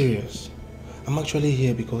 I'm serious. I'm actually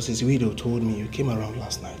here because his widow told me you came around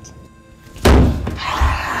last night.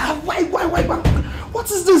 Wait. What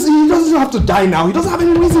is this? He doesn't have to die now. He doesn't have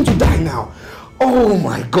any reason to die now. Oh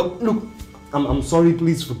my God. Look, I'm sorry.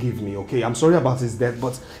 Please forgive me, okay? I'm sorry about his death,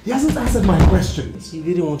 but he hasn't answered my questions. He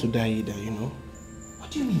didn't want to die either, you know.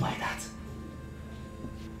 What do you mean by that?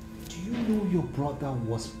 Do you know your brother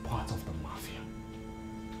was part of the mafia?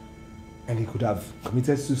 And he could have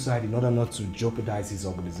committed suicide in order not to jeopardize his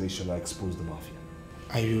organization or expose the mafia.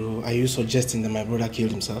 Are you suggesting that my brother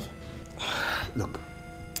killed himself? Look,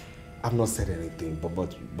 I've not said anything,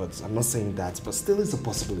 but I'm not saying that, but still it's a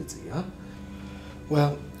possibility, huh?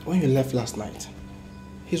 Well, when you left last night,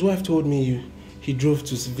 his wife told me he drove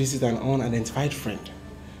to visit an unidentified friend.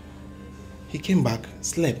 He came back,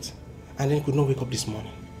 slept, and then could not wake up this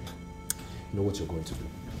morning. You know what you're going to do?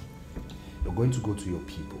 You're going to go to your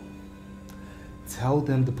people. Tell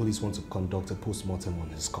them the police want to conduct a post-mortem on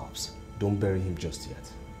his corpse. Don't bury him just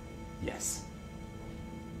yet. Yes.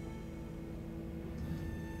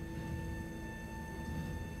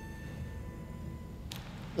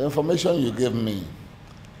 The information you gave me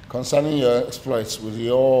concerning your exploits with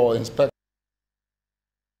your inspector.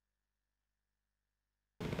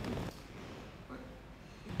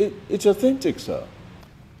 It's authentic, sir.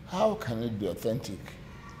 How can it be authentic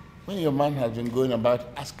when your man has been going about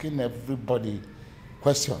asking everybody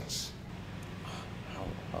questions?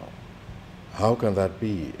 How can that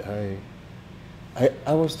be?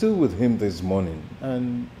 I was still with him this morning,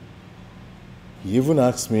 and he even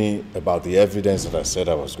asked me about the evidence that I said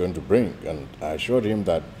I was going to bring, and I assured him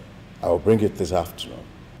that I'll bring it this afternoon.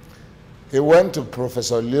 He went to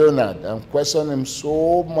Professor Leonard and questioned him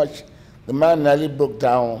so much, the man nearly broke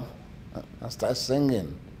down and started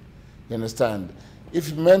singing. You understand? If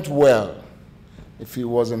he meant well, if he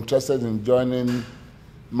was interested in joining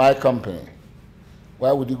my company,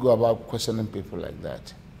 why would you go about questioning people like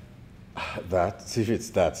that? If it's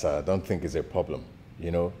that, sir, I don't think it's a problem.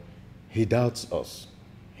 You know, he doubts us.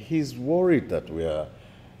 He's worried that we are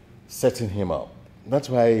setting him up. That's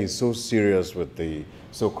why he's so serious with the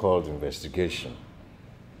so-called investigation.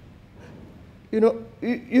 You know,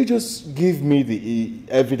 you just give me the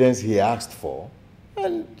evidence he asked for,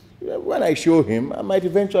 and when I show him, I might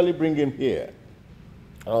eventually bring him here.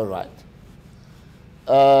 All right.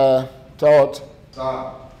 Todd.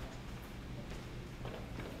 Sir.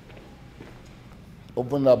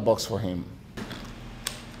 Open that box for him.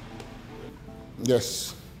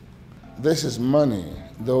 Yes. This is money,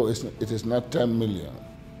 though it is not 10 million.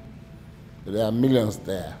 There are millions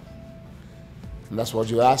there. And that's what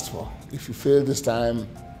you asked for. If you fail this time,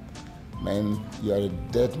 man, you are a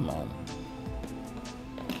dead man.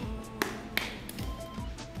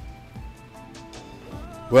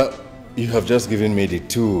 Well, you have just given me the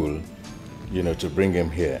tool, you know, to bring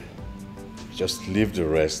him here. Just leave the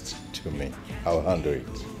rest to me. I'll handle it.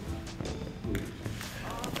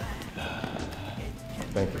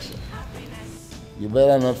 Thank you, sir. You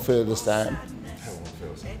better not fail this time. I won't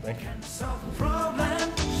fail, sir. Thank you. Solve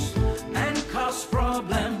problems and cause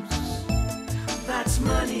problems. That's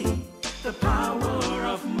money, the power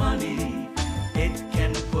of money. It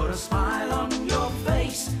can put a smile on your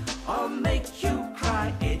face or make you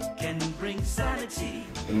cry. It can bring sanity.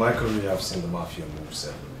 In my career, I've seen the mafia move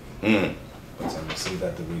separately. But I must say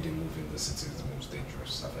that the way they move in the city is the most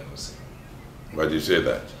dangerous I've ever seen. Why do you say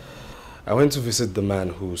that? I went to visit the man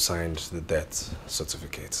who signed the death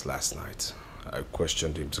certificates last night. I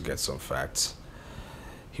questioned him to get some facts.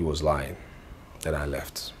 He was lying. Then I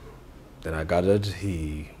left. Then I gathered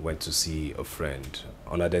he went to see a friend,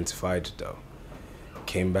 unidentified though.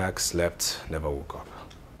 Came back, slept, never woke up.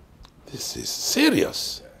 This is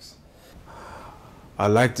serious. Yes.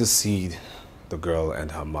 I'd like to see the girl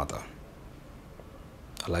and her mother.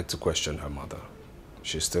 I'd like to question her mother.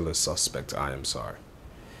 She's still a suspect, I am sorry.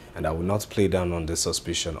 And I will not play down on this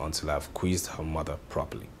suspicion until I've quizzed her mother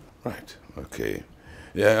properly. Right, okay.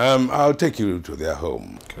 Yeah, I'll take you to their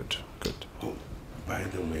home. Good, good. Oh, by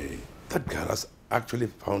the way, that girl has actually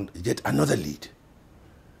found yet another lead.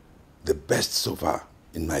 The best so far,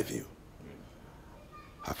 in my view.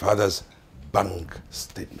 Her father's bank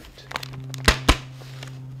statement.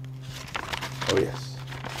 Oh, yes.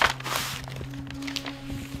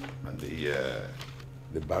 And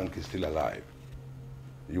the bank is still alive.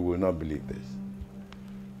 You will not believe this.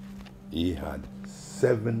 He had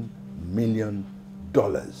 $7 million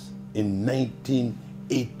in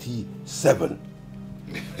 1987.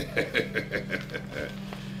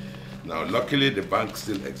 Now, luckily, the bank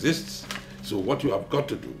still exists. So what you have got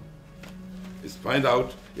to do is find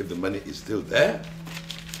out if the money is still there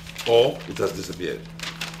or it has disappeared.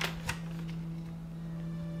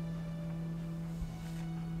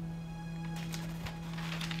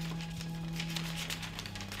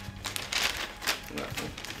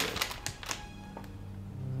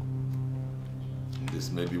 This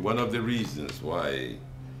may be one of the reasons why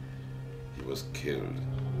he was killed.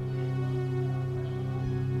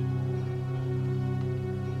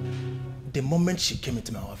 The moment she came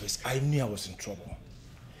into my office, I knew I was in trouble.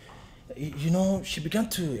 You know, she began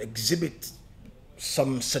to exhibit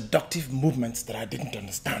some seductive movements that I didn't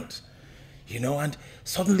understand. You know, and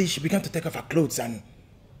suddenly she began to take off her clothes and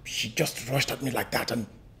she just rushed at me like that, and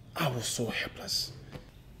I was so helpless.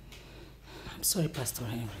 I'm sorry, Pastor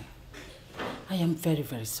Henry. I am very,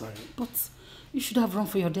 very sorry. But you should have run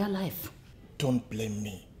for your dear life. Don't blame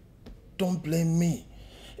me. Don't blame me.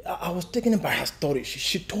 I was taken in by her story.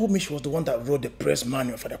 She told me she was the one that wrote the press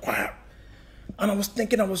manual for the choir. And I was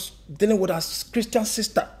thinking I was dealing with her Christian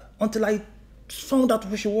sister until I found out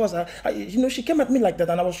who she was. You know, she came at me like that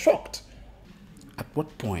and I was shocked. At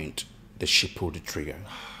what point did she pull the trigger?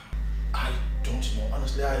 I don't know.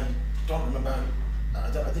 Honestly, I don't remember. I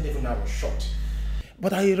didn't even know I was shocked.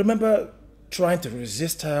 But I remember trying to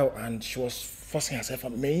resist her and she was forcing herself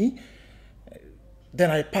on me. Then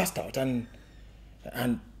I passed out and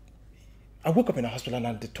I woke up in the hospital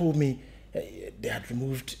and they told me they had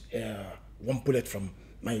removed one bullet from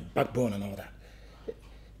my backbone and all that.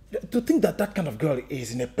 To think that that kind of girl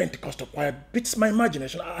is in a Pentecostal choir beats my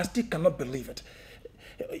imagination. I still cannot believe it.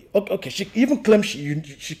 Okay, she even claimed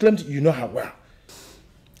she claimed you know her well.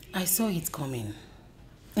 I saw it coming.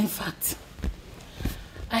 In fact,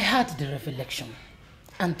 I had the revelation.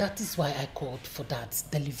 And that is why I called for that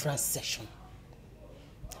deliverance session.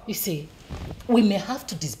 You see, we may have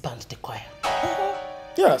to disband the choir.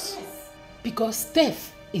 Yes. Because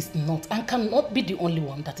Steph is not and cannot be the only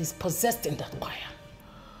one that is possessed in that choir.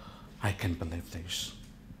 I can't believe this.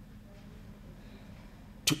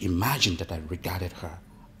 To imagine that I regarded her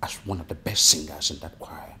as one of the best singers in that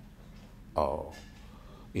choir. Oh,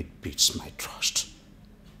 it beats my trust.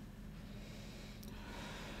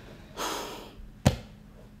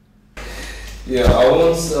 Yeah, I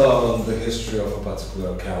want the history of a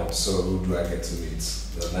particular account, so who do I get to meet?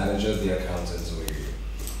 The manager, the accountant, or you?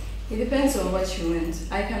 It depends on what you want.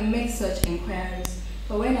 I can make such inquiries,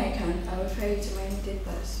 but when I can, I will refer you to my immediate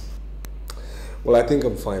boss. Well, I think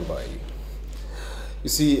I'm fine by you. You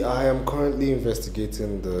see, I am currently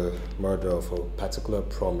investigating the murder of a particular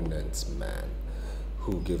prominent man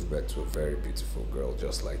who gave birth to a very beautiful girl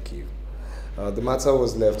just like you. The matter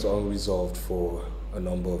was left unresolved for a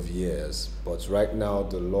number of years, but right now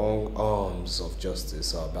the long arms of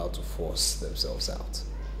justice are about to force themselves out.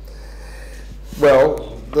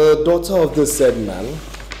 Well, the daughter of the said man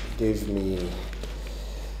gave me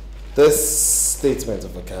this statement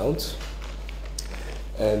of account,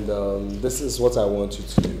 and this is what I want you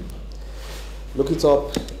to do. Look it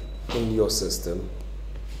up in your system,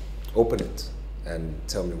 open it, and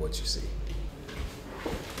tell me what you see.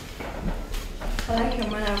 I like your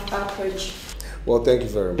manner of approach. Well, thank you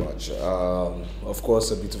very much. Of course,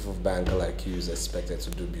 a beautiful banker like you is expected to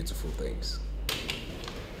do beautiful things.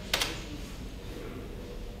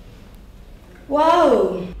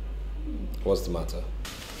 Wow! What's the matter?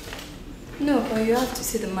 No, but you have to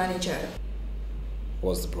see the manager.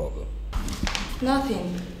 What's the problem?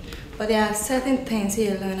 Nothing. But there are certain things he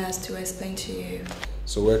alone has to explain to you.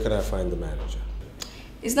 So where can I find the manager?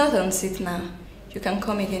 It's not on seat now. You can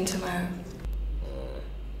come again tomorrow.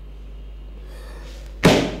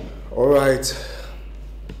 All right.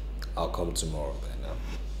 I'll come tomorrow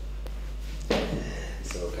then.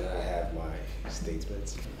 So can I have my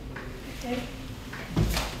statements? Okay.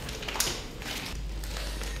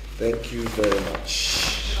 Thank you very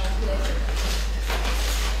much. My pleasure.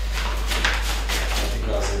 I think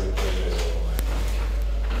I'll say the pleasure is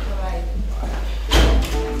all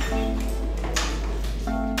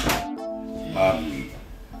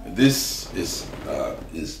right. This is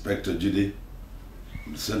Inspector Judy,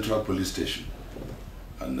 Central Police Station.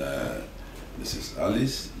 And this is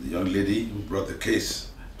Alice, the young lady who brought the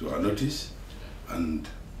case to our notice, and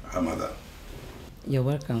her mother. You're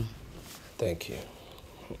welcome. Thank you.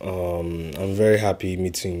 I'm very happy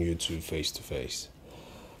meeting you two face to face.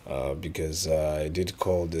 Because I did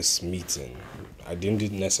call this meeting. I deemed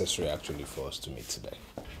it necessary actually for us to meet today.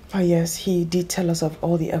 Yes, he did tell us of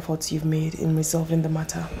all the efforts you've made in resolving the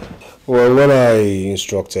matter. Well, when I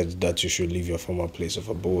instructed that you should leave your former place of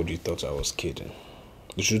abode, you thought I was kidding.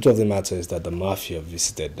 The truth of the matter is that the mafia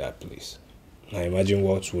visited that place. Now imagine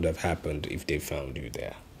what would have happened if they found you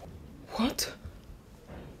there. What?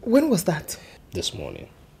 When was that? This morning.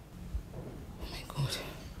 Oh my God.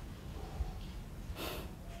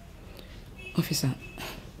 Officer,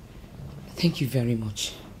 thank you very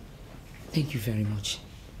much. Thank you very much.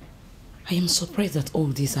 I am surprised that all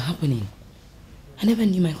this are happening. I never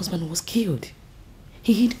knew my husband was killed.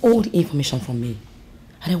 He hid all the information from me.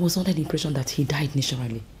 And I was under the impression that he died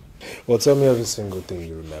naturally. Well, tell me every single thing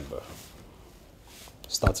you remember.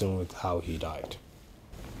 Starting with how he died.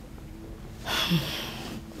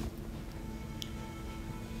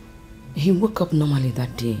 He woke up normally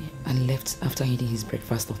that day and left after eating his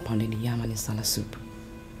breakfast of pounded yam and insala soup.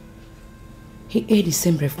 He ate the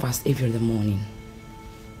same breakfast every other morning.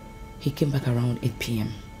 He came back around 8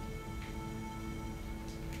 p.m.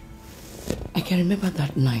 I can remember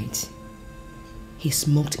that night, he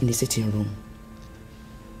smoked in the sitting room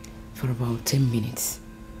for about 10 minutes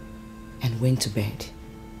and went to bed.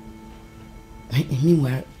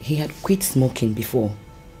 Meanwhile, he had quit smoking before,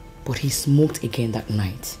 but he smoked again that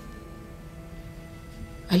night.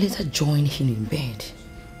 I later joined him in bed,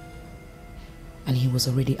 and he was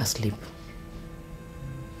already asleep.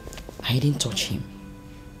 I didn't touch him.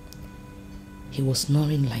 He was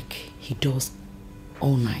snoring like he does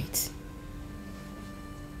all night,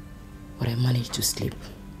 but I managed to sleep.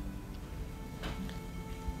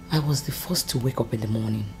 I was the first to wake up in the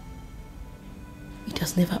morning. It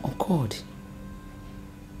has never occurred.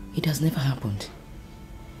 It has never happened.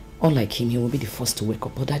 Unlike him, he will be the first to wake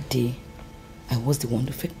up, but that day, I was the one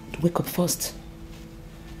to wake up first.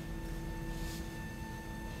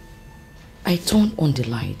 I turned on the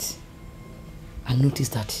light and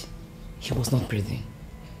noticed that he was not breathing.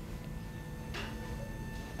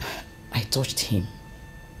 I touched him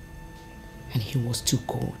And he was too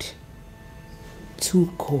cold.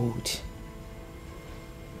 Too cold.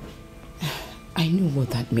 I knew what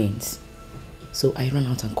that means. So I ran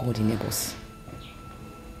out and called the neighbors.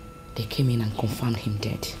 They came in and confirmed him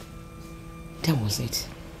dead. That was it.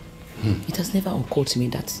 It has never occurred to me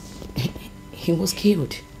that he was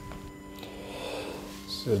killed.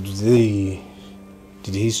 So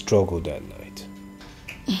did he struggle that night?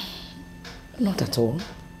 Not at all.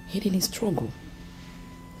 He didn't struggle.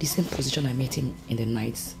 The same position I met him in the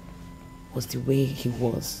night was the way he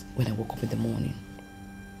was when I woke up in the morning.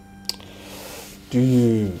 Do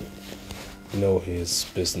you know his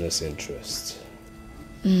business interests?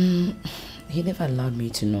 He never allowed me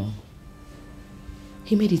to know.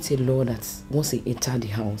 He made it a law that once he entered the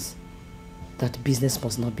house, that business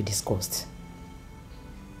must not be discussed.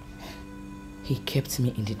 He kept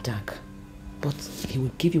me in the dark, but he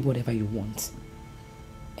will give you whatever you want,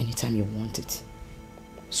 anytime you want it.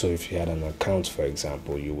 So if he had an account, for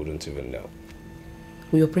example, you wouldn't even know?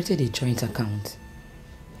 We operated a joint account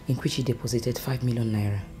in which he deposited 5 million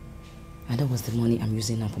naira, and that was the money I'm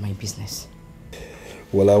using now for my business.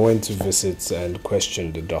 Well, I went to visit and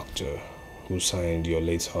question the doctor who signed your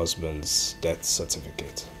late husband's death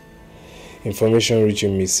certificate. Information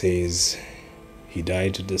reaching me says he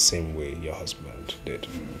died the same way your husband did.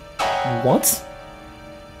 What?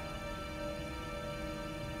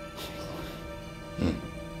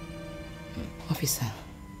 Officer,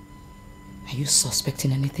 are you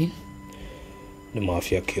suspecting anything? The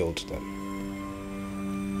mafia killed them.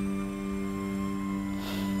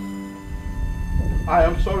 I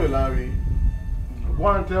am sorry, Larry. Go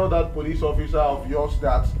and tell that police officer of yours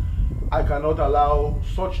that I cannot allow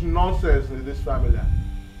such nonsense in this family.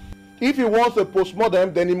 If he wants a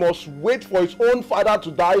postmortem, then he must wait for his own father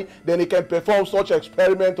to die, then he can perform such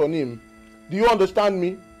experiment on him. Do you understand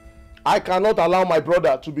me? I cannot allow my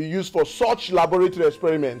brother to be used for such laboratory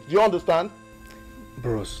experiments. Do you understand?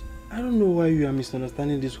 Bros, I don't know why you are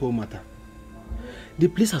misunderstanding this whole matter. The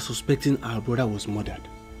police are suspecting our brother was murdered,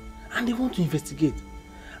 and they want to investigate.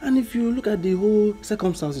 And if you look at the whole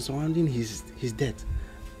circumstances surrounding his death,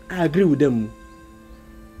 I agree with them.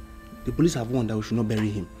 The police have warned that we should not bury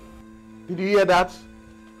him. Did you hear that?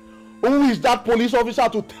 Who is that police officer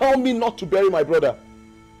to tell me not to bury my brother?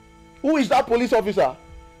 Who is that police officer?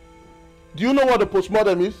 Do you know what the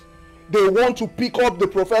postmortem is? They want to pick up the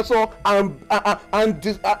professor and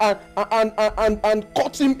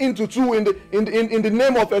cut him into two in the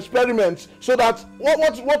name of experiments. So that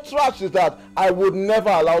what trash is that? I would never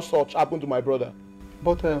allow such happen to my brother.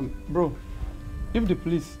 But bro, if the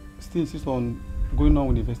police still insist on going on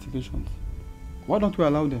with investigations, why don't we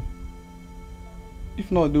allow them?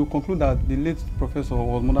 If not, they will conclude that the late professor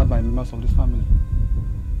was murdered by members of this family.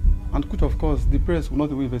 And which, of course, the press will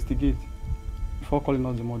not even investigate before calling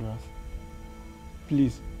us the murderers.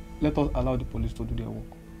 Please, let us allow the police to do their work.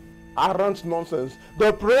 Arrant nonsense.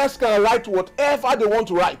 The press can write whatever they want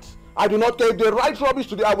to write. I do not care if they write rubbish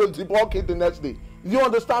today, I will debunk it the next day. Do you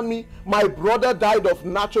understand me? My brother died of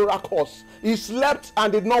natural cause. He slept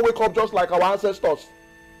and did not wake up just like our ancestors.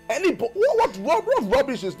 What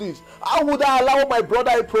rubbish is this? How would I allow my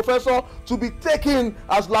brother, a professor, to be taken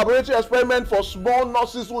as laboratory experiment for small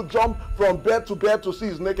nurses who jump from bed to see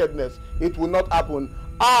his nakedness? It will not happen.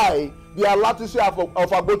 I, the Alatisi of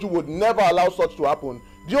Agboju, would never allow such to happen.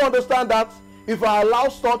 Do you understand that? If I allow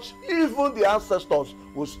such, even the ancestors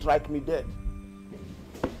will strike me dead.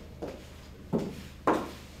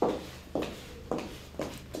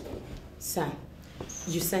 Sir,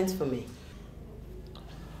 you sent for me.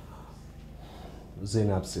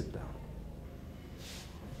 Zainab, sit down.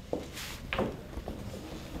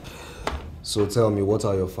 So tell me, what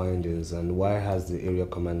are your findings and why has the area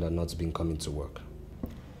commander not been coming to work?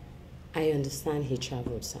 I understand he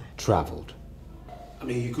traveled, sir. Traveled? I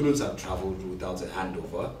mean, he couldn't have traveled without a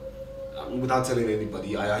handover, without telling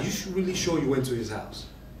anybody. Are you really sure you went to his house?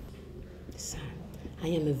 Sir, I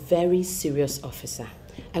am a very serious officer.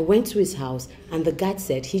 I went to his house and the guard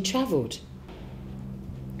said he traveled.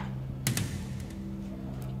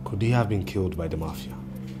 Could he have been killed by the mafia?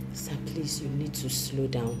 Sir, please, you need to slow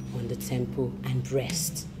down on the tempo and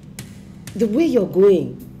rest. The way you're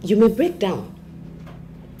going, you may break down.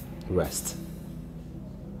 Rest?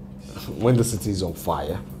 When the city is on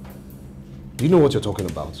fire? Do you know what you're talking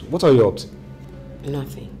about? What are you up to?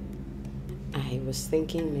 Nothing. I was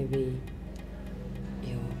thinking maybe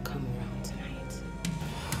you'll come around tonight.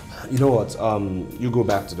 You know what? You go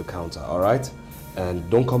back to the counter, alright? And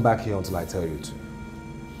don't come back here until I tell you to.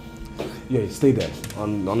 Yeah, stay there.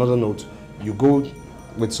 On another note, you go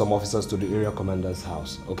with some officers to the area commander's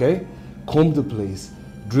house, okay? Comb the place,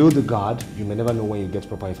 drill the guard. You may never know when you get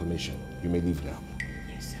proper information. You may leave now.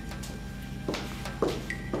 Yes, sir.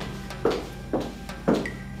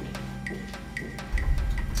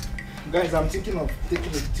 Guys, I'm thinking of taking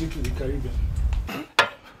a trip to the Caribbean.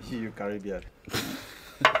 You Caribbean.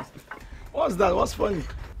 What's that? What's funny?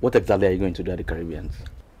 What exactly are you going to do at the Caribbean?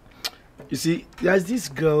 You see, there's this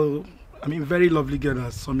girl, very lovely girl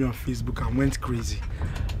that saw me on Facebook and went crazy.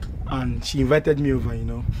 And she invited me over, you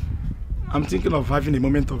know. I'm thinking of having a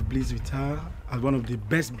moment of bliss with her at one of the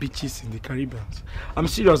best beaches in the Caribbean. I'm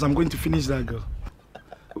serious, I'm going to finish that girl.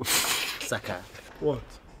 Saka. What?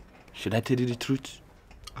 Should I tell you the truth?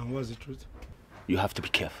 And what's the truth? You have to be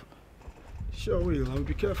careful. Sure will, I'll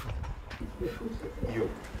be careful. You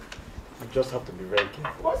just have to be very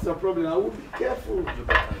careful. What's the problem? I will be careful.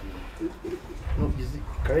 No, you see,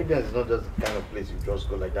 Caribbean is not just the kind of place you just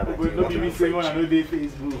go like that. But not be saying when I know they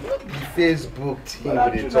Facebook. Facebook thing But with I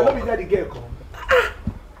the don't talk. be that the girl come.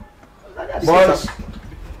 Boys,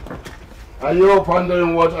 are you all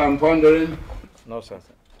pondering what I'm pondering? No, sir.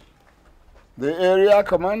 The area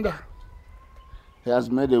commander, he has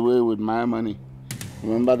made away with my money.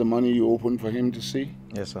 Remember the money you opened for him to see?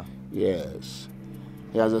 Yes, sir. Yes.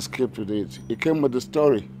 He has escaped with it. He came with the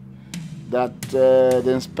story that the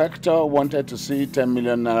inspector wanted to see 10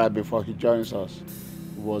 million naira before he joins us.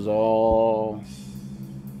 It was all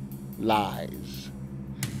lies.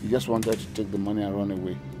 He just wanted to take the money and run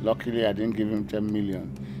away. Luckily, I didn't give him 10 million.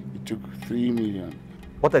 He took 3 million.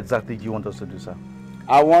 What exactly do you want us to do, sir?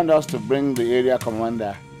 I want us to bring the area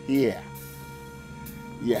commander here.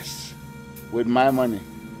 Yes, with my money.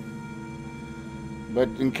 But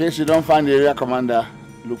in case you don't find the area commander,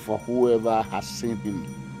 look for whoever has seen him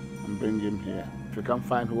and bring him here. If you can't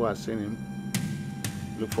find who has seen him,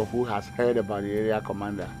 look for who has heard about the area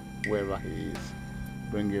commander, whoever he is.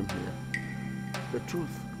 Bring him here. The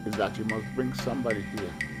truth is that you must bring somebody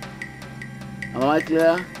here. Am I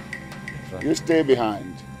clear? Right. You stay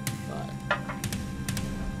behind. Bye.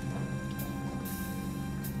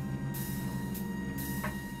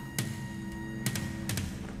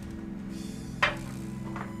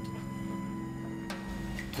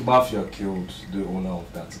 Mafia killed the owner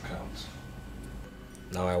of that account.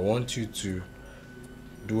 Now I want you to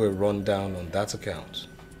do a rundown on that account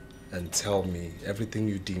and tell me everything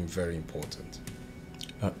you deem very important.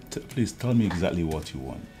 Please tell me exactly what you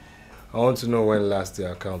want. I want to know when last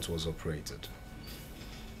the account was operated.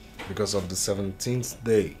 Because of the 17th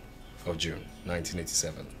day of June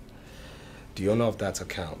 1987, the owner of that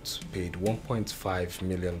account paid $1.5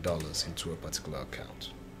 million into a particular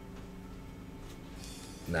account.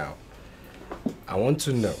 Now, I want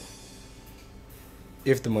to know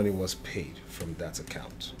if the money was paid from that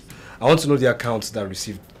account. I want to know the account that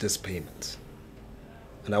received this payment.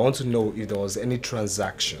 And I want to know if there was any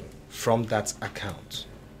transaction from that account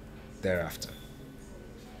thereafter.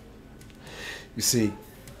 You see,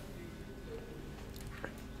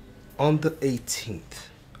 on the 18th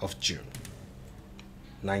of June,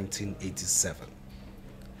 1987,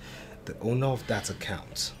 the owner of that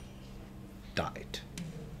account died.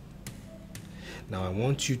 Now I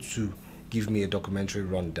want you to give me a documentary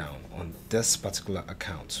rundown on this particular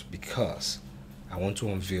account because I want to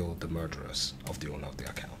unveil the murderers of the owner of the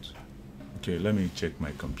account. Okay, let me check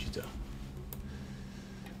my computer.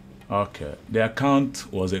 Okay, the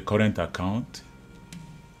account was a current account.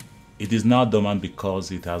 It is now dormant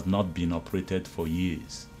because it has not been operated for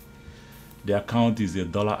years. The account is a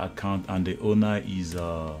dollar account and the owner is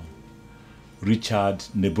Richard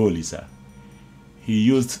Nebolisa. He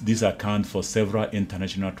used this account for several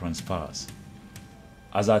international transfers.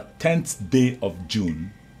 As at 10th day of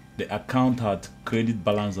June, the account had credit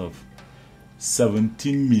balance of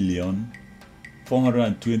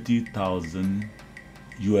 17,420,000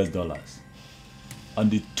 US dollars. On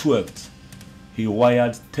the 12th, he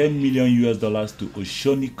wired 10 million US dollars to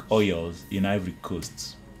Oceanic Oils in Ivory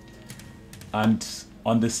Coast. And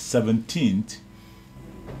on the 17th,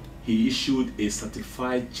 he issued a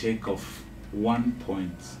certified check of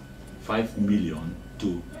 1.5 million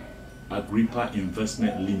to Agrippa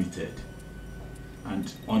Investment Limited.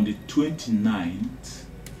 And on the 29th,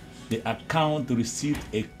 the account received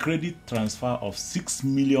a credit transfer of $6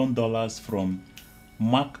 million from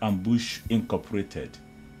Mark and Bush Incorporated.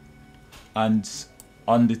 And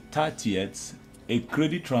on the 30th, a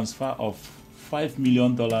credit transfer of $5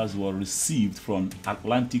 million was received from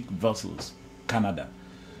Atlantic Vessels, Canada.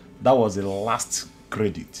 That was the last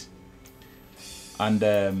credit. And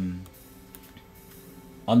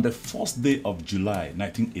on the first day of July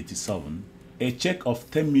 1987, a check of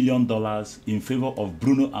 $10 million in favor of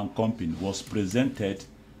Bruno and Company was presented,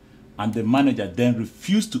 and the manager then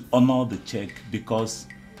refused to honor the check because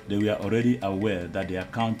they were already aware that the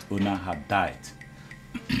account owner had died.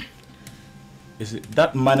 You see,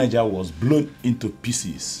 that manager was blown into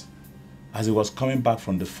pieces as he was coming back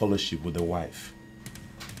from the fellowship with the wife.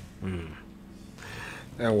 And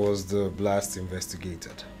was the blast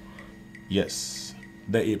investigated? Yes.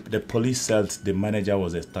 The police said the manager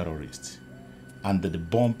was a terrorist and that the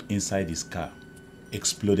bomb inside his car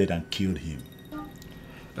exploded and killed him.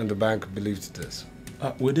 And the bank believed this?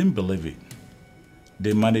 We didn't believe it.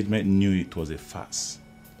 The management knew it was a farce.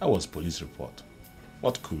 That was police report.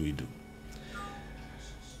 What could we do?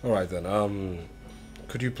 All right then.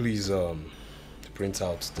 Could you please print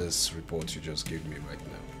out this report you just gave me right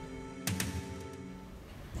now?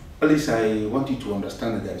 Alice, I want you to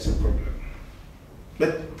understand that there is a problem.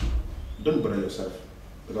 But don't bother yourself,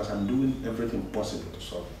 because I'm doing everything possible to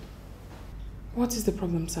solve it. What is the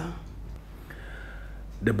problem, sir?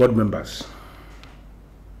 The board members.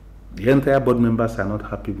 The entire board members are not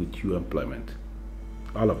happy with your employment.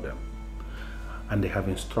 All of them. And they have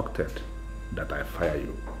instructed that I fire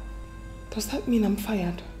you. Does that mean I'm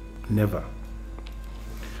fired? Never.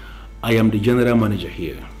 I am the general manager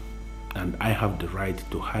here, and I have the right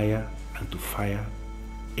to hire and to fire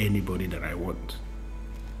anybody that I want.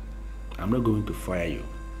 I'm not going to fire you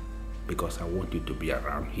because I want you to be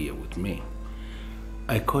around here with me.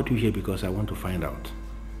 I called you here because I want to find out,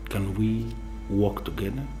 can we work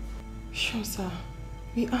together? Sure, sir.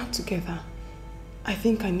 We are together. I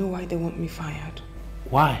think I know why they want me fired.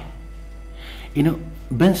 Why? You know,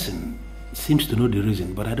 Benson seems to know the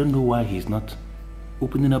reason, but I don't know why he's not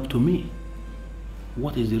opening up to me.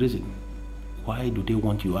 What is the reason? Why do they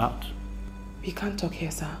want you out? We can't talk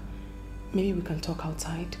here, sir. Maybe we can talk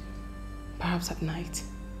outside. Perhaps at night.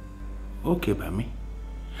 Okay by me.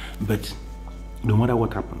 But no matter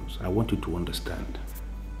what happens, I want you to understand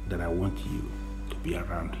that I want you to be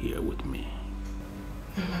around here with me.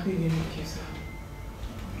 I'm happy being with you, sir.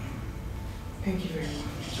 Thank you very much.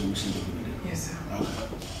 So we see you. Yes, sir.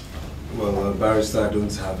 Well, Barrister, I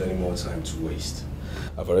don't have any more time to waste.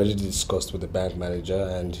 I've already discussed with the bank manager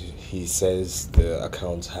and he says the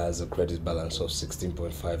account has a credit balance of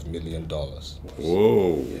 $16.5 million.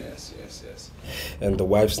 Whoa. Yes. And the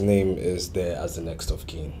wife's name is there as the next of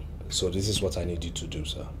kin. So this is what I need you to do,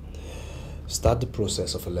 sir. Start the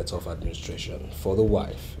process of a letter of administration for the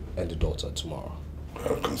wife and the daughter tomorrow.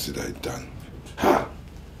 I'll consider it done. Ha!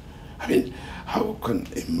 I mean, how can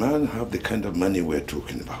a man have the kind of money we're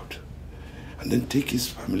talking about and then take his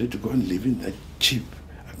family to go and live in that cheap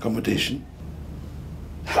accommodation?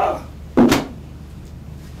 Ha!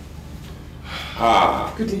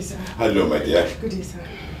 Ah. Good day, sir. Hello, my dear. Good day, sir.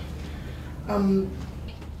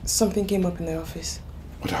 Something came up in the office.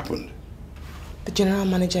 What happened? The general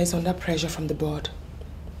manager is under pressure from the board.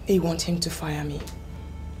 They want him to fire me.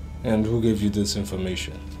 And who gave you this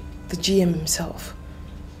information? The GM himself.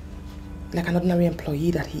 Like an ordinary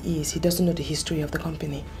employee that he is, he doesn't know the history of the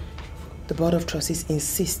company. The board of trustees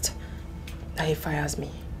insist that he fires me.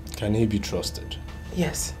 Can he be trusted?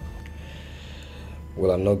 Yes.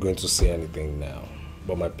 Well, I'm not going to say anything now.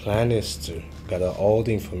 But my plan is to gather all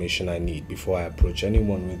the information I need before I approach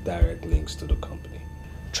anyone with direct links to the company.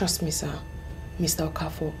 Trust me, sir. Mr.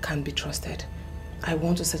 Okafor can be trusted. I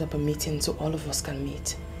want to set up a meeting so all of us can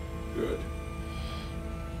meet. Good.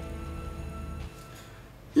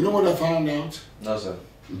 You know what I found out? No, sir.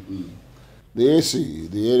 The AC,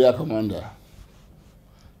 the area commander,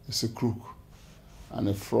 is a crook and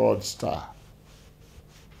a fraudster.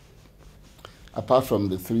 Apart from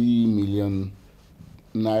the 3 million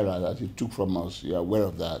naira that he took from us, you're aware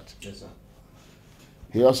of that? Yes, sir.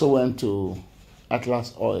 He also went to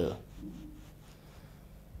Atlas Oil,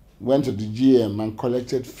 went to the GM and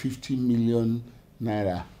collected 50 million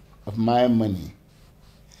naira of my money.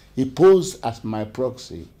 He posed as my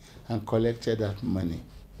proxy and collected that money.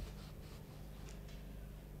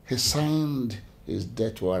 He signed his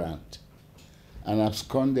death warrant and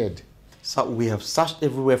absconded. Sir, we have searched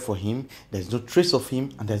everywhere for him. There's no trace of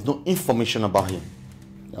him and there's no information about him.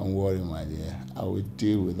 Don't worry, my dear. I will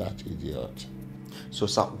deal with that idiot. So,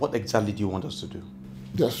 sir, what exactly do you want us to do?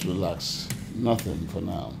 Just relax. Nothing for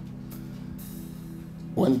now.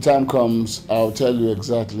 When the time comes, I'll tell you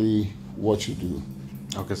exactly what you do.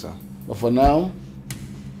 Okay, sir. But for now,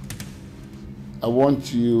 I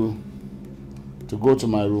want you to go to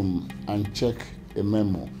my room and check a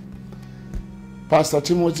memo. Pastor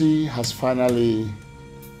Timothy has finally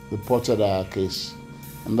reported our case,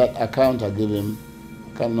 and that account I gave him,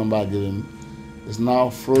 account number I gave him, is now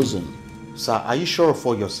frozen. Sir, are you sure of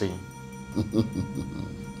what you're saying?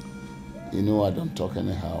 You know I don't talk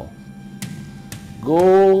anyhow.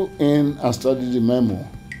 Go in and study the memo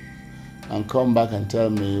and come back and tell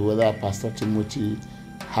me whether Pastor Timothy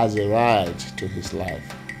has a right to his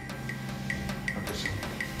life.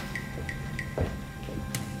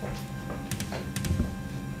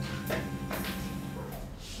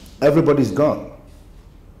 Everybody's gone,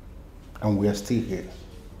 and we are still here.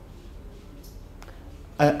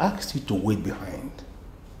 I asked you to wait behind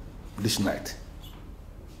this night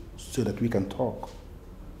so that we can talk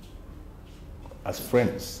as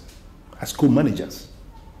friends, as co-managers.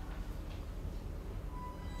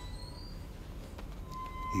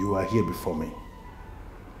 You are here before me.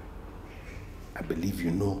 I believe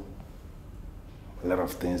you know a lot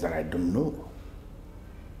of things that I don't know.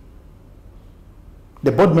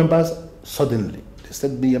 The board members suddenly, they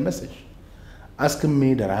sent me a message asking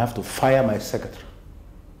me that I have to fire my secretary.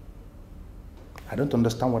 I don't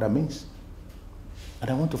understand what that means. And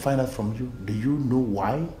I want to find out from you, do you know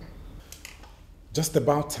why? Just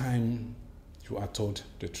about time you are told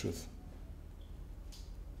the truth.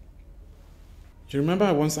 You remember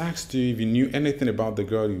I once asked you if you knew anything about the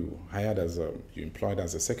girl you hired you employed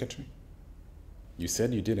as a secretary? You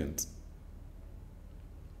said you didn't.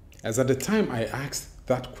 As at the time I asked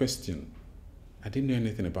that question, I didn't know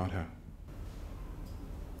anything about her.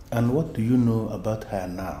 And what do you know about her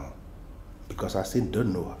now? Because I still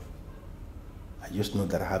don't know her. I just know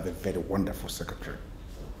that I have a very wonderful secretary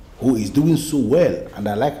who is doing so well, and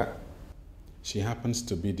I like her. She happens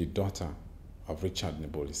to be the daughter of Richard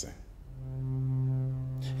Nebolise,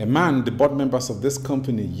 a man the board members of this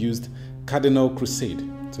company used Cardinal Crusade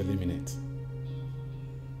to eliminate.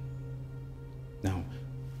 Now,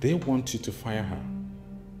 they want you to fire her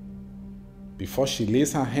before she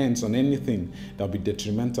lays her hands on anything that will be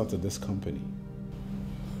detrimental to this company.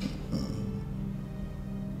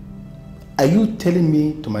 Are you telling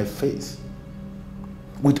me to my face,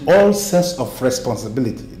 with all sense of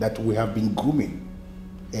responsibility, that we have been grooming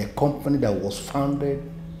a company that was founded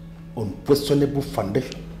on questionable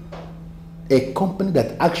foundation? A company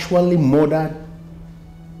that actually murdered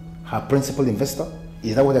her principal investor?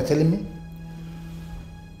 Is that what you're telling me?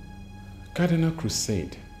 Cardinal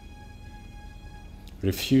Crusade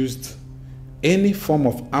refused any form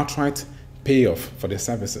of outright payoff for their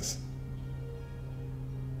services.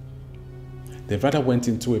 They rather went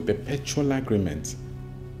into a perpetual agreement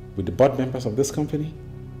with the board members of this company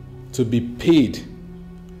to be paid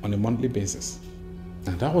on a monthly basis.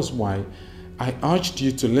 And that was why I urged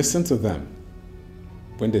you to listen to them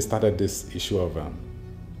when they started this issue of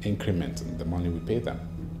increment in the money we pay them.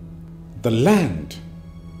 The land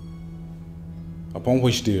upon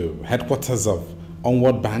which the headquarters of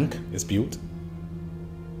Onward Bank is built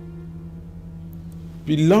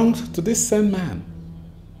belonged to this same man.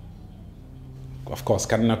 Of course,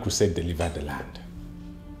 Cardinal Crusade delivered the land.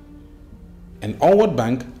 And Onward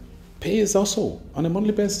Bank pays also on a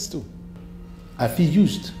monthly basis too. I feel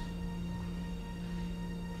used.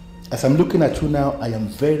 As I'm looking at you now, I am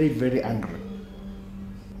very, very angry.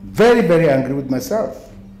 Very, very angry with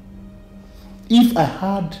myself. If I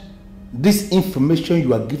had this information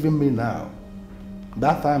you are giving me now,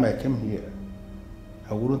 that time I came here,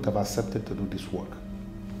 I wouldn't have accepted to do this work.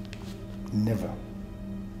 Never.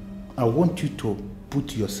 I want you to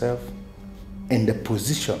put yourself in the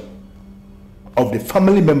position of the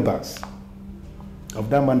family members of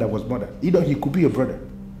that man that was murdered. You know, he could be your brother.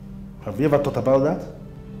 Have you ever thought about that?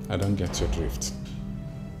 I don't get your drift.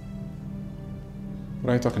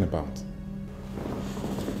 What are you talking about?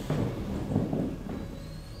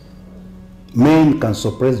 Men can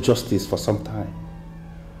suppress justice for some time,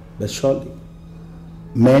 but surely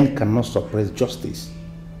men cannot suppress justice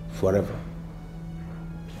forever.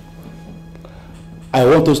 I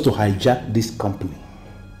want us to hijack this company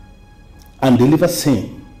and deliver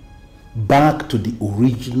same back to the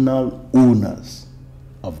original owners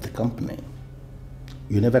of the company.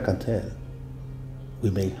 You never can tell. We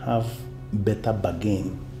may have better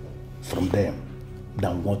bargain from them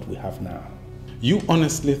than what we have now. You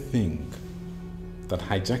honestly think that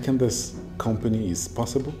hijacking this company is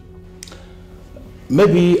possible?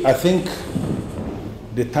 Maybe I think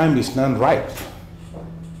the time is now ripe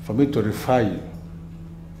for me to refer you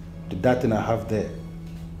to that thing I have there.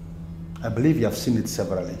 I believe you have seen it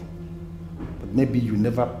severally, but maybe you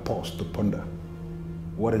never pause to ponder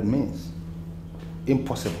what it means.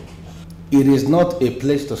 Impossible. It is not a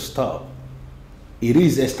place to stop. It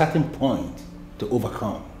is a starting point to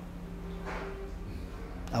overcome.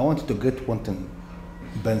 I want you to get one thing,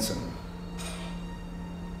 Benson.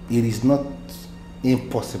 It is not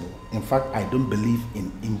impossible. In fact, I don't believe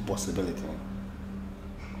in impossibility.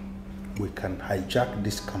 We can hijack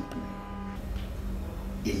this company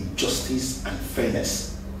in justice and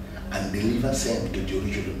fairness and deliver same to the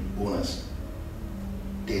original owners,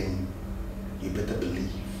 then you better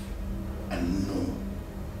believe and know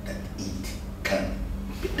that it can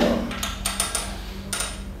be done.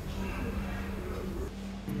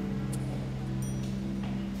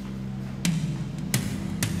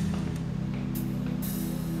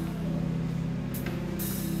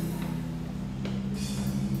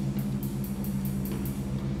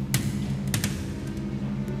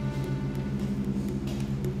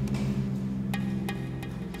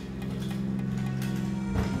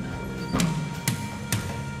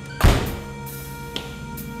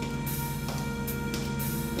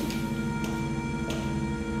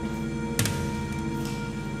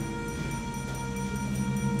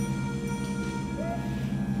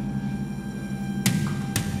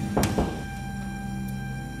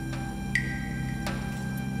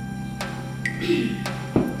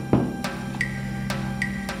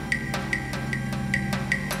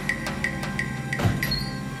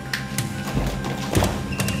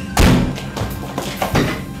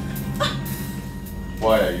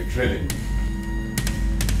 Why are you trading?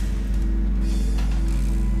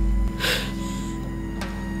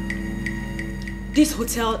 This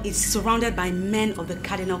hotel is surrounded by men of the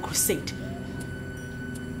Cardinal Crusade.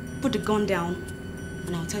 Put the gun down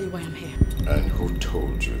and I'll tell you why I'm here. And who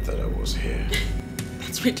told you that I was here?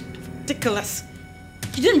 That's ridiculous.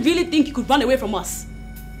 You didn't really think you could run away from us.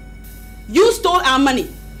 You stole our money.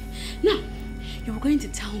 Now, you were going to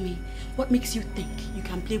tell me what makes you think you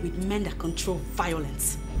can play with men that control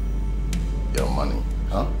violence. Your money,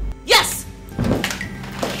 huh? Yes!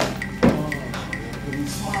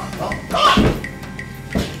 Smart, huh?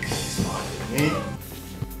 Smart, me?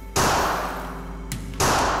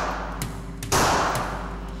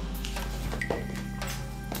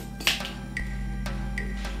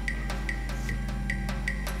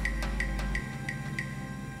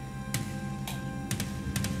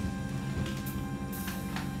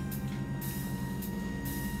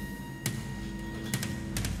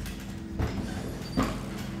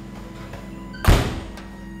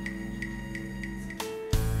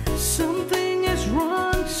 Something is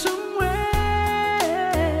wrong somewhere.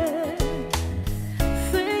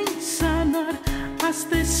 Things are not as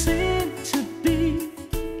they seem to be.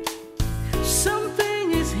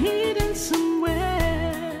 Something is hidden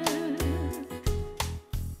somewhere.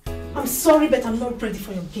 I'm sorry, but I'm not ready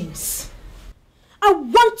for your games. I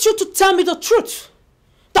want you to tell me the truth.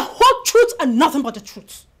 The whole truth and nothing but the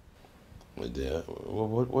truth. My dear,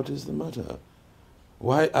 what is the matter?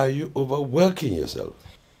 Why are you overworking yourself?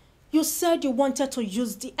 You said you wanted to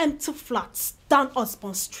use the empty flats down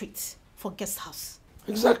Osborne Street for guest house.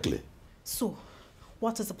 Exactly. So,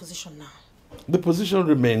 what is the position now? The position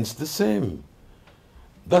remains the same.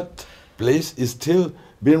 That place is still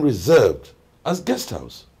being reserved as guest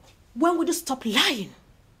house. When will you stop lying?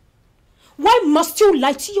 Why must you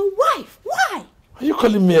lie to your wife? Why? Are you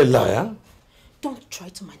calling me a liar? Don't try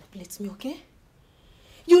to manipulate me, okay?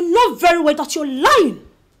 You know very well that you're lying.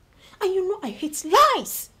 And you know I hate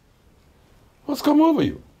lies. What's come over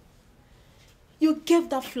you? You gave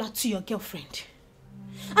that flat to your girlfriend.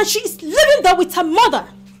 And she is living there with her mother.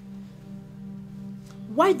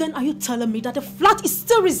 Why then are you telling me that the flat is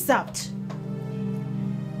still reserved?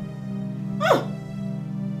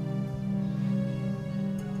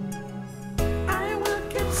 I will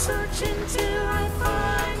keep searching till I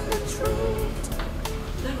find the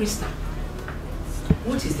truth. Larissa,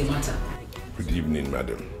 what is the matter? Good evening,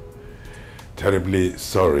 madam. Terribly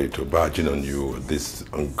sorry to barge in on you at this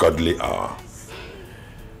ungodly hour.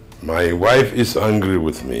 My wife is angry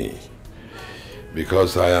with me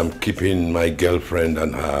because I am keeping my girlfriend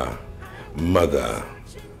and her mother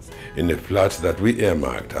in a flat that we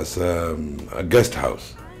earmarked as a guest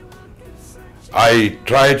house. I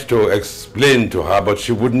tried to explain to her, but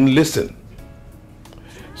she wouldn't listen.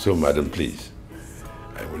 So, madam, please,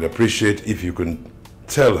 I would appreciate if you can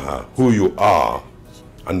tell her who you are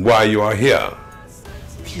and why you are here.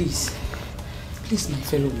 Please, my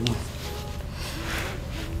fellow woman,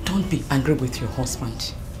 don't be angry with your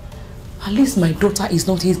husband. At least my daughter is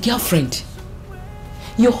not his girlfriend.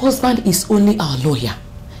 Your husband is only our lawyer,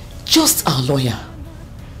 just our lawyer.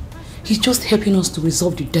 He's just helping us to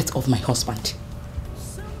resolve the death of my husband.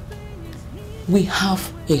 We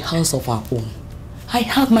have a house of our own. I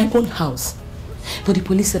have my own house, but the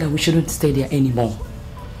police said that we shouldn't stay there anymore.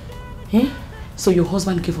 So your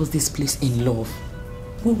husband gave us this place in love.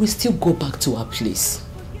 We will still go back to our place.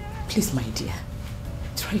 Please, my dear,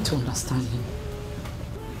 try to understand him.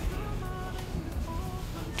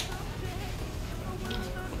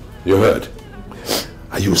 You heard?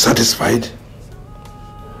 Are you satisfied?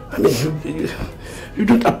 I mean, You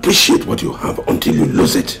don't appreciate what you have until you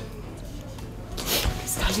lose it.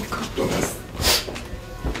 Stanley, please.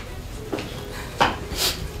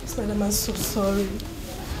 Madam, I'm so sorry.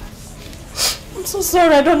 I'm so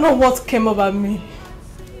sorry. I don't know what came over me.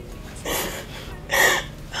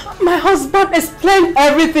 My husband explained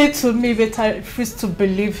everything to me, but I refused to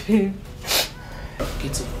believe him.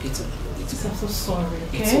 Get up. I'm so sorry,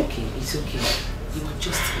 okay? It's okay. You are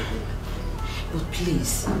just a woman. But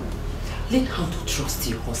please, learn how to trust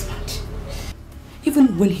your husband.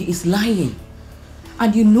 Even when he is lying,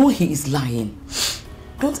 and you know he is lying,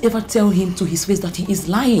 don't ever tell him to his face that he is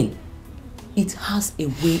lying. It has a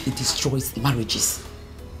way it destroys marriages.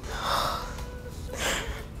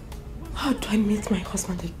 How do I meet my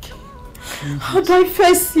husband again? How do I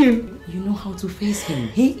face him? You know how to face him.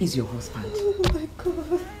 He is your husband. Oh my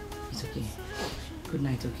God. It's okay. Good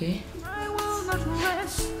night, okay? I will not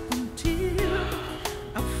rest until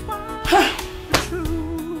I find the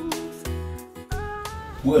truth.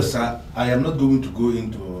 Well, sir, I am not going to go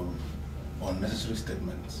into unnecessary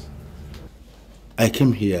statements. I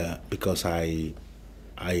came here because I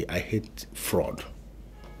hate fraud.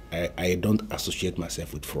 I don't associate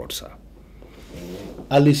myself with fraud, sir.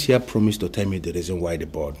 Alicia promised to tell me the reason why the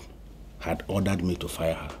board had ordered me to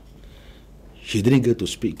fire her. She didn't get to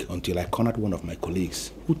speak until I cornered one of my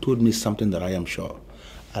colleagues who told me something that I am sure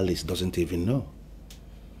Alice doesn't even know.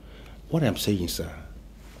 What I'm saying, sir,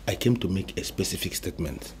 I came to make a specific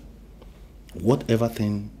statement. Whatever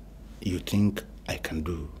thing you think I can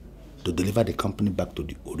do to deliver the company back to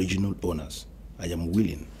the original owners, I am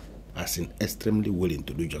willing, as in extremely willing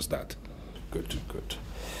to do just that. Good.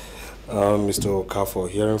 Mr. Okafor,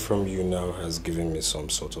 hearing from you now has given me some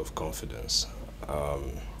sort of confidence.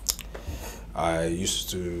 I used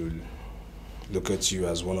to look at you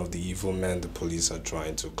as one of the evil men the police are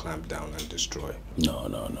trying to clamp down and destroy. No.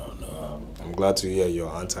 I'm glad to hear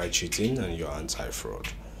you're anti-cheating and you're anti-fraud.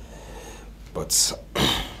 But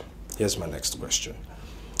here's my next question.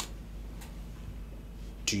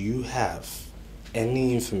 Do you have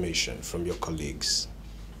any information from your colleagues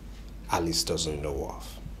Alice doesn't know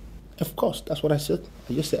of? Of course, that's what I said.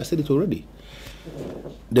 I said it already.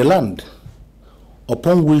 The land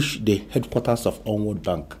upon which the headquarters of Onward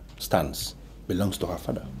Bank stands belongs to her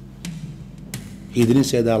father. He didn't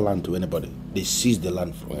sell that land to anybody. They seized the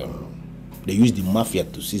land from him. They used the mafia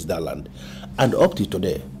to seize that land. And up to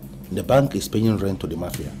today, the bank is paying rent to the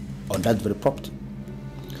mafia on that very property.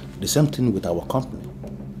 The same thing with our company.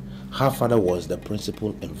 Her father was the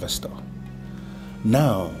principal investor.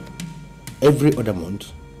 Now, every other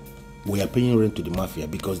month, we are paying rent to the mafia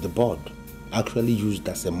because the board actually used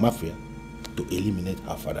as a mafia to eliminate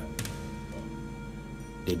her father.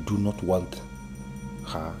 They do not want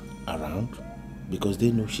her around because they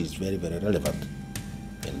know she's very, very relevant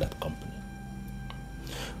in that company.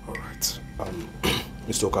 All right.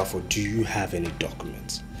 Mr. Okafor, do you have any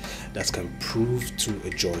documents that can prove to a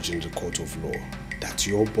judge in the court of law that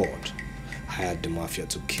your board hired the mafia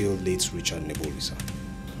to kill late Richard Nebulisa?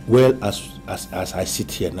 Well, as I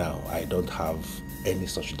sit here now, I don't have any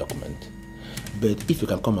such document. But if you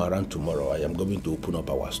can come around tomorrow, I am going to open up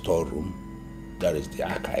our storeroom. That is the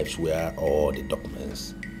archives where all the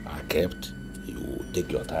documents are kept. You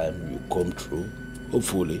take your time, you comb through.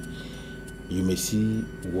 Hopefully, you may see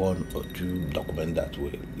one or two documents that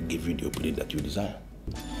will give you the opinion that you desire.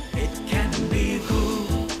 It can be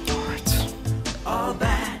good or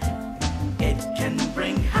bad. It can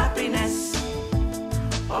bring happiness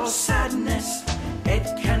or sadness. It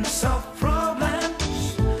can solve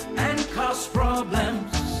problems and cause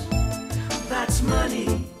problems. That's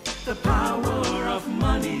money, the power of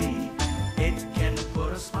money. It can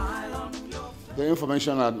put a smile on your face. The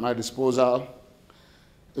information at my disposal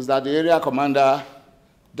is that the area commander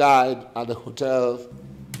died at the Hotel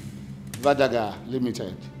Vadaga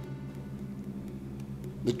Limited.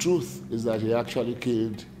 The truth is that he actually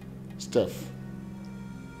killed Steph.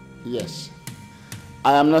 Yes.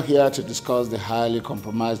 I am not here to discuss the highly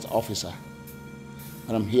compromised officer,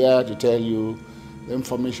 but I'm here to tell you the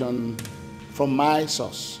information from my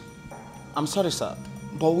source. I'm sorry, sir,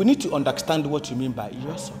 but we need to understand what you mean by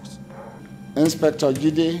your source. Inspector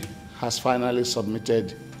Jide has finally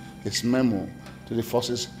submitted his memo to the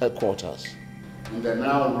forces headquarters, and they're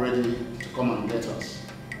now ready to come and get us.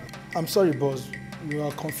 I'm sorry, boss. You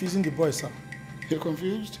are confusing the boy, sir. You're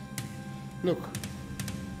confused? Look,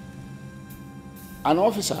 an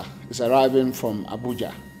officer is arriving from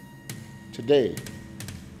Abuja today.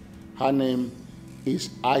 Her name is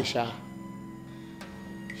Aisha.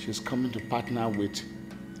 She's coming to partner with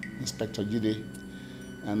Inspector Jide,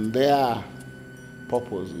 and their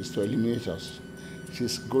purpose is to eliminate us.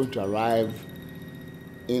 She's going to arrive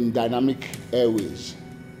in Dynamic Airways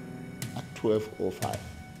at 12:05.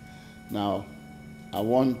 Now, I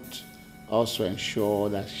want us to ensure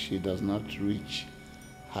that she does not reach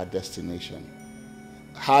her destination.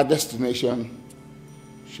 Her destination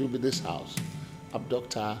should be this house.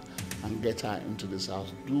 Abduct her and get her into this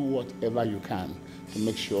house. Do whatever you can to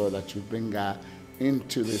make sure that you bring her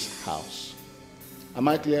into this house. Am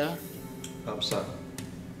I clear? Sir,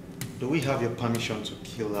 do we have your permission to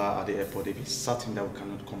kill her at the airport if it's certain that we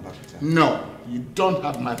cannot come back with her? No, you don't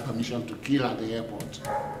have my permission to kill her at the airport.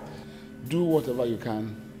 Do whatever you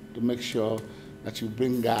can to make sure that you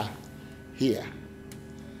bring her here.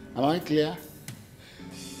 Am I clear?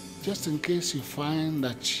 Just in case you find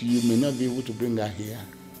that you may not be able to bring her here,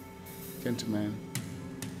 gentlemen,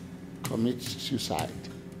 commit suicide.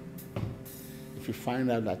 If you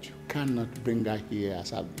find out that you cannot bring her here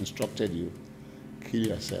as I've instructed you, kill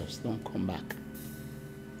yourselves, don't come back.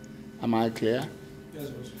 Am I clear? Yes,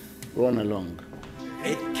 boss. Run along.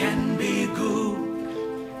 It can be good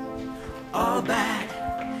or bad.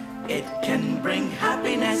 It can bring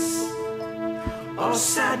happiness or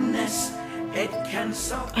sadness. It can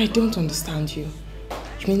solve. I don't understand you.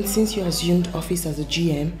 You mean since you assumed office as a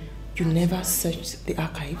GM, you never searched the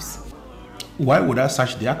archives? Why would I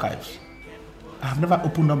search the archives? I have never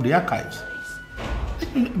opened up the archives.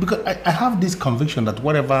 Because I have this conviction that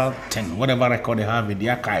whatever record I have in the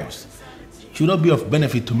archives should not be of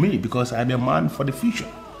benefit to me because I'm a man for the future.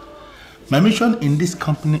 My mission in this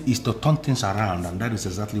company is to turn things around, and that is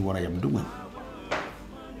exactly what I am doing.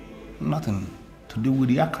 Nothing to do with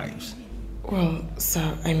the archives. Well,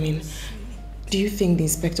 sir, I mean, do you think the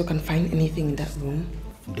inspector can find anything in that room?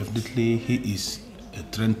 Definitely, he is a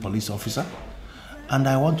trained police officer, and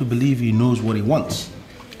I want to believe he knows what he wants.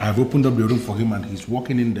 I've opened up the room for him and he's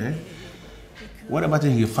walking in there. Whatever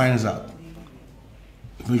thing he finds out,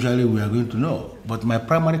 eventually we are going to know. But my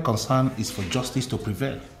primary concern is for justice to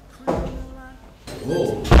prevail.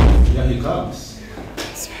 Oh, here he comes.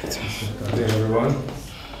 Inspector. Good day, everyone.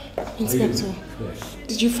 Inspector,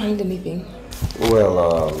 did you find anything?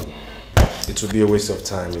 Well, it would be a waste of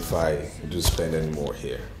time if I do spend any more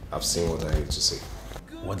here. I've seen what I need to see.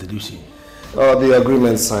 What did you see? The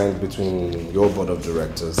agreement signed between your board of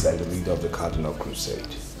directors and the leader of the Cardinal Crusade.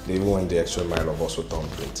 They even went the extra mile of also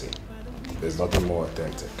thumbprinting. There's nothing more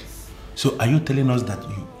authentic. So are you telling us that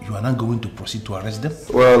you are not going to proceed to arrest them?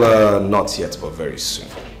 Well, not yet, but very soon.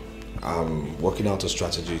 I'm working out a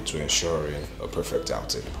strategy to ensuring a perfect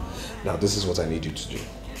outing. Now, this is what I need you to do.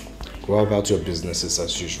 Go about your businesses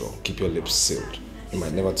as usual. Keep your lips sealed. You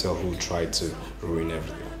might never tell who tried to ruin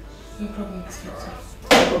everything. No problem, Inspector.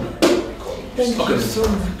 No problem. Thank you so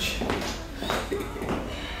much.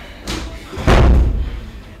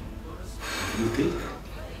 You think?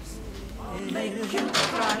 Make you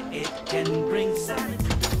cry, it can bring sadness.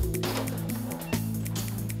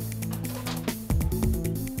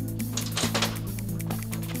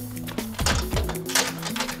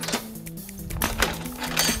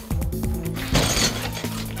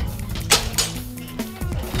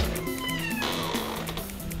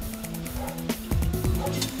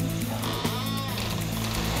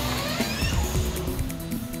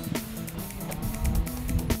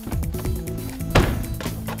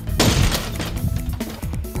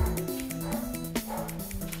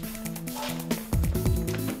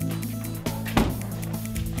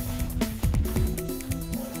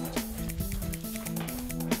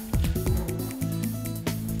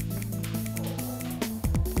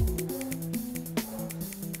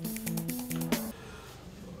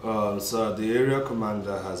 Sir, the area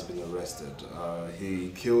commander has been arrested. He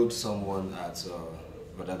killed someone at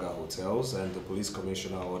Vadaga Hotels and the police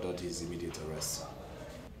commissioner ordered his immediate arrest.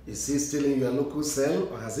 Is he still in your local cell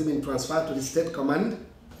or has he been transferred to the state command?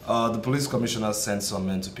 The police commissioner sent some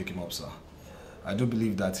men to pick him up, sir. I do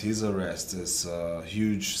believe that his arrest is a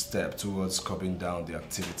huge step towards curbing down the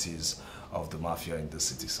activities of the mafia in the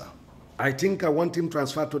city, sir. I think I want him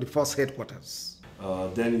transferred to the force headquarters.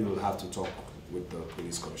 Then you will have to talk with the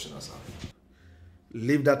police commissioner, sir.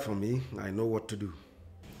 Leave that for me. I know what to do.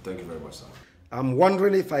 Thank you very much, sir. I'm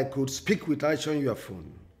wondering if I could speak with Aisha on your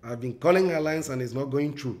phone. I've been calling her lines and it's not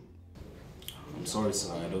going through. I'm sorry,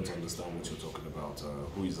 sir. I don't understand what you're talking about.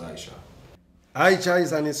 Who is Aisha? Aisha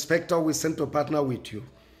is an inspector we sent to partner with you.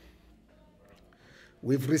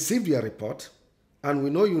 We've received your report and we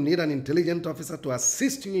know you need an intelligent officer to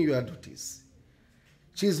assist you in your duties.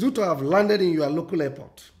 She is due to have landed in your local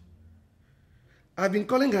airport. I've been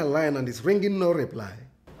calling her line and it's ringing no reply.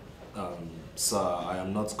 Sir, I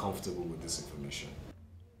am not comfortable with this information.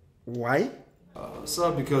 Why?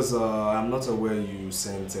 Sir, because I'm not aware you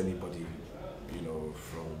sent anybody,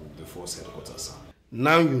 from the force headquarters, sir.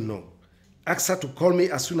 Now you know. Ask her to call me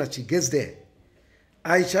as soon as she gets there.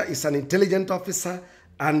 Aisha is an intelligent officer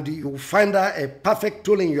and you'll find her a perfect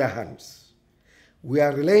tool in your hands. We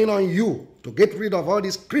are relying on you to get rid of all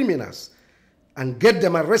these criminals and get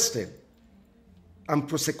them arrested and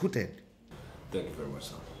prosecuted. Thank you very much,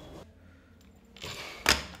 sir.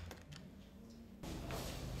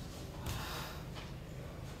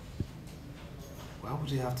 Why would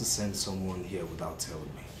you have to send someone here without telling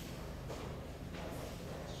me?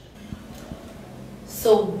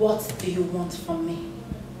 So what do you want from me?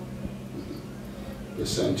 We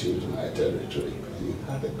sent you to my territory. You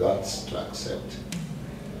had the guts to accept.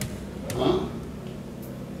 Huh?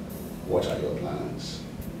 What are your plans?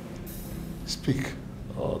 Speak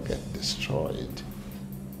or get destroyed.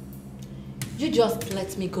 You just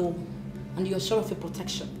let me go and you're sure of your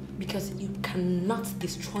protection because you cannot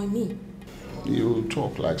destroy me. You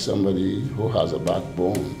talk like somebody who has a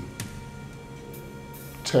backbone.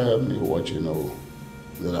 Tell me what you know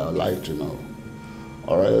that I would like to know,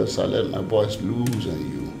 or else I'll let my boys lose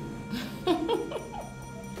on you.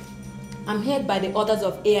 I'm here by the orders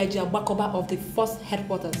of AIG Agbakoba of the Force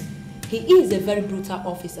Headquarters. He is a very brutal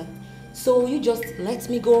officer. So you just let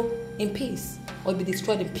me go in peace or be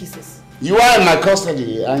destroyed in pieces. You are in my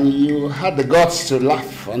custody and you had the guts to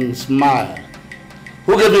laugh and smile.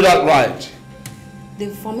 Who gave you that right? The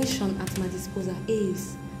information at my disposal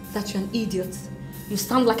is that you're an idiot. You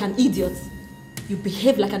sound like an idiot. You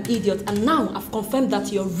behave like an idiot. And now I've confirmed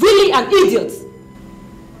that you're really an idiot.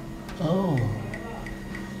 Oh,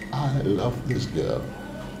 I love this girl.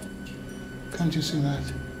 Can't you see that?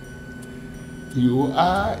 You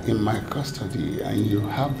are in my custody and you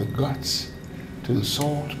have the guts to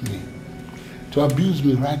insult me, to abuse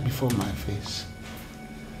me right before my face.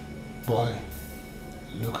 Boy,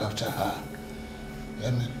 look after her.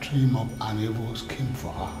 Let me dream up an evil scheme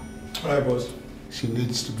for her. All right, boss. She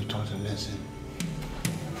needs to be taught a lesson.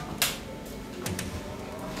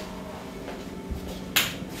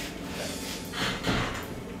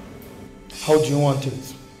 How do you want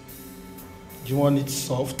it? Do you want it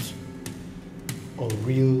soft or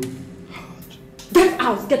real hard? Get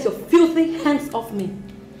out! Get your filthy hands off me.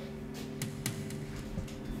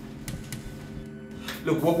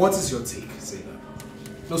 Look, what is your take, Zayna?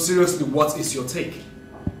 No, seriously, what is your take?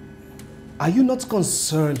 Are you not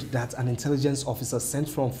concerned that an intelligence officer sent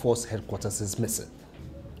from Force Headquarters is missing?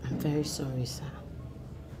 I'm very sorry, sir.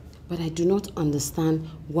 But I do not understand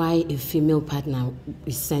why a female partner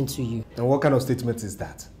is sent to you. And what kind of statement is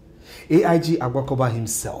that? AIG Agbakoba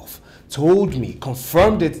himself told me,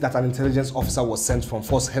 confirmed it, that an intelligence officer was sent from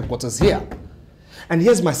Force Headquarters here. And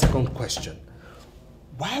here's my second question.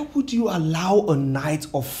 Why would you allow a night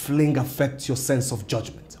of fling affect your sense of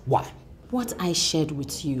judgment? Why? What I shared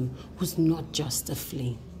with you was not just a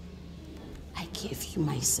fling. I gave you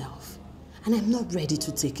myself, and I'm not ready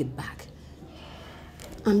to take it back.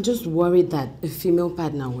 I'm just worried that a female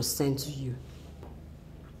partner was sent to you.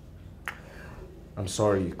 I'm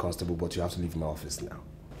sorry, Constable, but you have to leave my office now.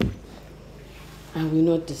 I will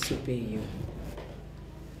not disobey you.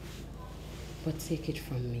 But take it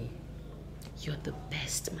from me. You're the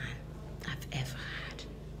best man I've ever had.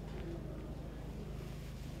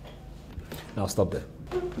 Now stop there.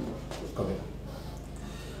 Come here.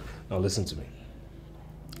 Now listen to me.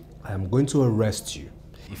 I am going to arrest you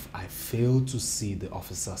if I fail to see the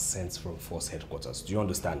officer sent from Force Headquarters. Do you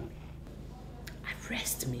understand me?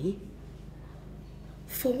 Arrest me?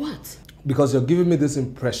 For what? Because you're giving me this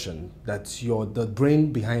impression that you're the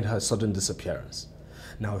brain behind her sudden disappearance.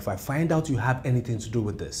 Now, if I find out you have anything to do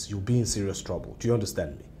with this, you'll be in serious trouble. Do you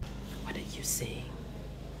understand me? What are you saying?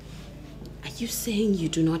 Are you saying you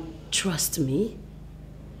do not trust me?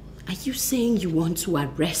 Are you saying you want to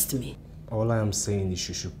arrest me? All I am saying is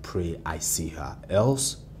you should pray I see her,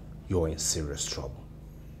 else you're in serious trouble.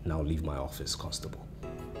 Now leave my office, Constable.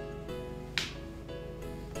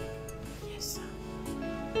 Yes, sir.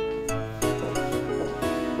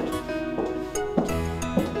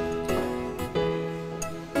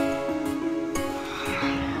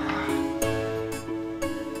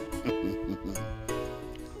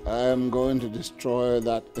 I am going to destroy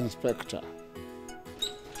that inspector.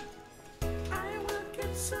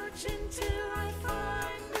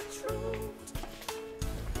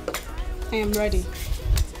 I am ready.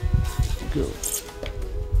 Good.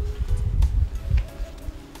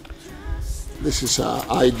 This is our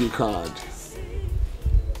ID card.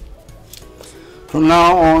 From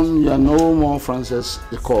now on, you are no more Frances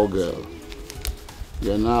the call girl.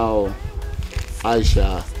 You are now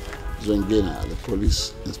Aisha Zongina, the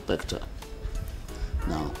police inspector.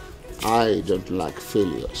 Now, I don't like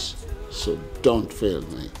failures, so don't fail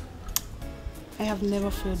me. I have never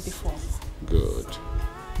failed before. Good.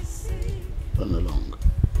 Run along.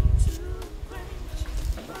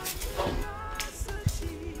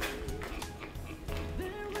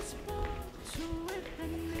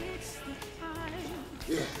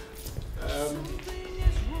 Yeah.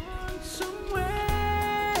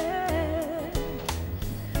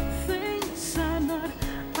 Things are not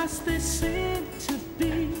as they seem to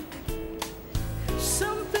be.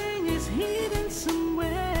 Something is hidden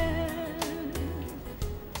somewhere.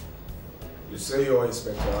 You say you're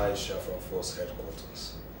Inspector Aisha from Force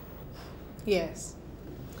Headquarters. Yes.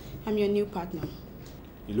 I'm your new partner.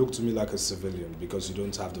 You look to me like a civilian because you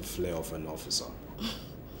don't have the flair of an officer.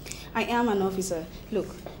 I am an officer. Look,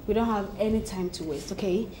 we don't have any time to waste,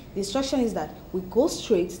 okay? The instruction is that we go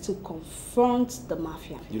straight to confront the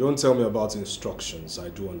mafia. You don't tell me about instructions. I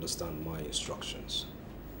do understand my instructions.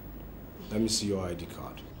 Let me see your ID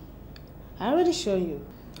card. I already showed you.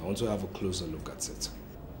 I want to have a closer look at it.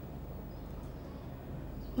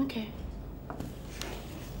 Okay.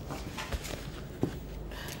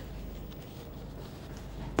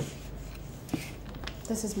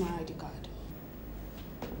 This is my ID card.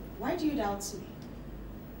 Why do you doubt me?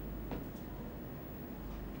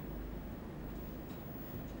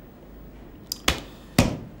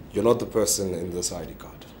 You're not the person in this ID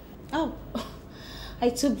card. Oh, I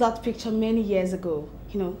took that picture many years ago.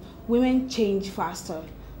 You know, women change faster.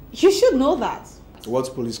 You should know that.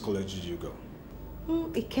 What police college did you go?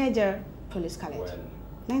 Ikeja Police College. When?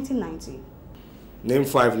 1990. Name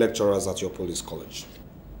 5 lecturers at your police college.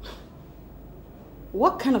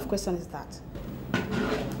 What kind of question is that?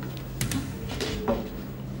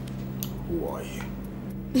 Who are you?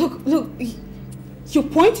 Look, you're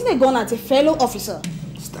pointing a gun at a fellow officer.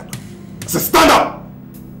 Stand up. I said stand up!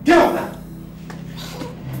 Get off that!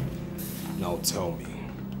 Now tell me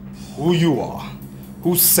who you are,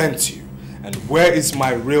 who sent you, and where is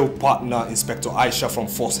my real partner, Inspector Aisha from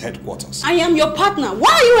Force Headquarters? I am your partner. Why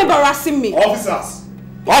are you embarrassing me? Officers!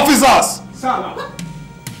 Officers! Sir.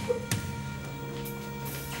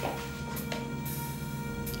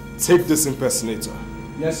 Take this impersonator.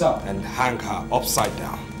 Yes, sir. And hang her upside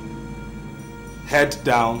down. Head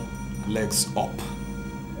down, legs up.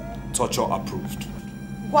 Torture approved.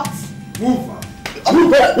 What? Move!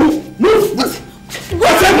 Move!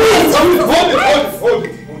 Hold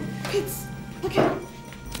it! It's okay.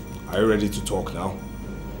 Are you ready to talk now?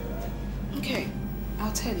 Okay,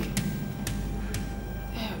 I'll tell you.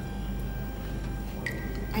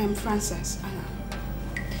 I am Frances, and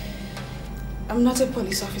I'm not a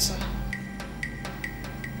police officer.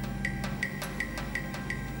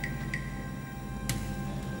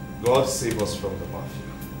 God save us from the mafia.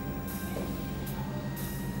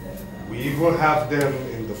 We even have them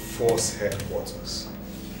in the Force Headquarters.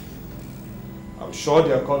 I'm sure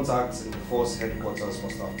their contacts in the Force Headquarters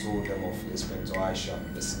must have told them of Inspector Aisha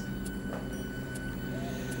missing.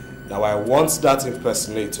 Now I want that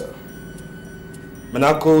impersonator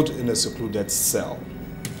manacled in a secluded cell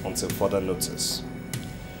until further notice.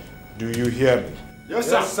 Do you hear me? Yes,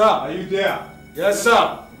 sir. Yes, sir. Are you there? Yes,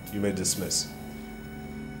 sir. You may dismiss.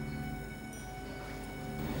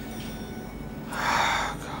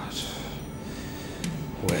 God.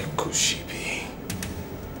 Where could she be?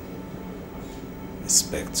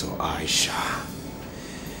 Inspector Aisha.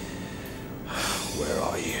 Where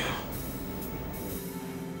are you?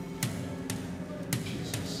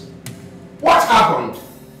 Jesus. What happened?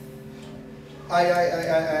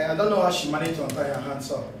 I don't know how she managed to untie her hands,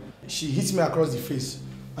 sir. She hit me across the face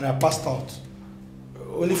and I passed out.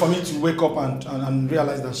 Only for me to wake up and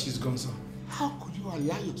realize that she's gone, sir. How could you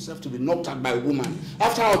allow yourself to be knocked out by a woman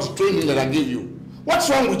after all the training that I gave you? What's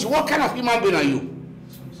wrong with you? What kind of human being are you?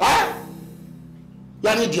 Huh?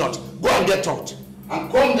 You're an idiot. Go and get taught. And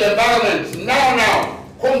comb the environment now.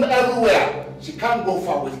 Comb everywhere. She can't go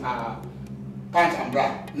far with her pants and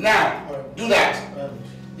bra. Now, do that.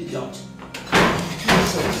 Idiot.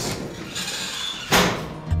 Jesus.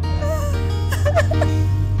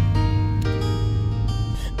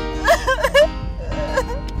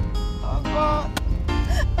 Papa,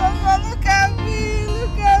 look at me.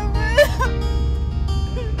 Look at me.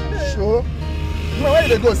 Sure. No, where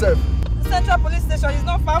did they go, sir? Central Police Station is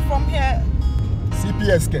not far from here.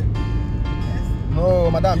 CPSK? Yes.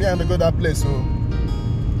 No, madam, me and me go that place, so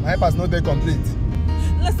my pass no day complete.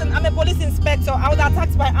 Listen, I'm a police inspector. I was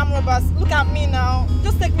attacked by armed robbers. Look at me now.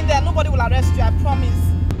 Just take me there. Nobody will arrest you, I promise.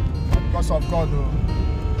 Because of God, though.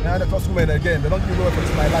 Now they trust women again. They don't give away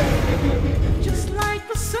for my life. Just like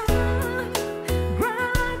the sun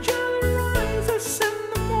gradually rises in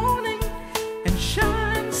the morning and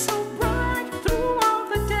shines so bright throughout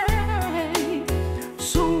the day,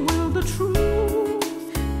 so will the truth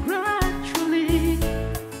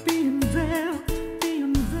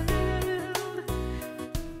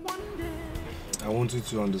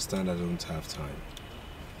to understand I don't have time.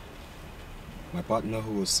 My partner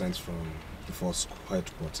who was sent from the force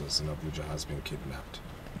headquarters in Abuja has been kidnapped.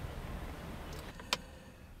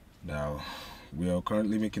 Now, we are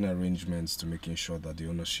currently making arrangements to making sure that the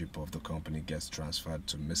ownership of the company gets transferred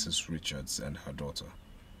to Mrs. Richards and her daughter.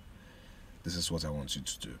 This is what I want you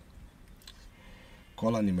to do.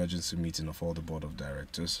 Call an emergency meeting of all the board of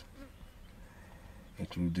directors,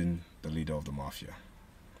 including the leader of the mafia.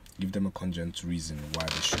 Give them a cogent reason why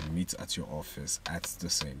they should meet at your office at the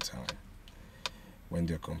same time. When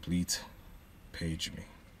they're complete, page me.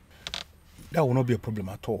 That will not be a problem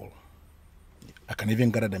at all. I can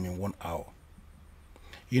even gather them in 1 hour.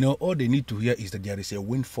 You know, all they need to hear is that there is a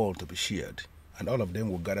windfall to be shared, and all of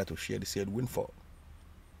them will gather to share the said windfall.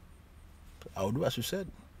 I'll do as you said.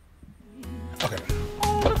 Okay.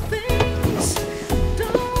 All the things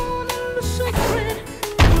done in the secret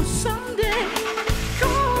will someday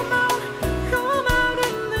come out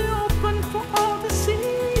in the open for all to see.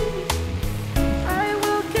 I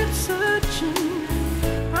will keep searching,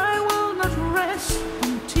 I will not rest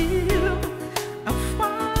until I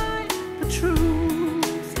find the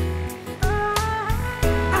truth. I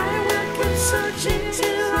will keep searching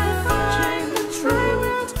till I find the truth. I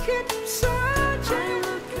will keep searching.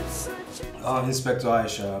 Inspector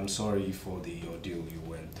Aisha, I'm sorry for the ordeal you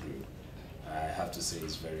went through. I have to say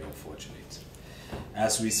it's very unfortunate.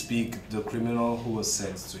 As we speak, the criminal who was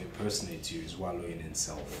sent to impersonate you is wallowing in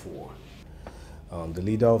cell 4. The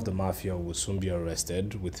leader of the mafia will soon be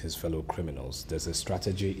arrested with his fellow criminals. There's a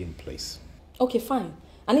strategy in place. Okay, fine.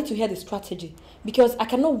 I need to hear the strategy because I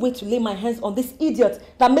cannot wait to lay my hands on this idiot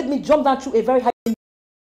that made me jump down through a very high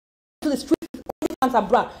to the street with only pants and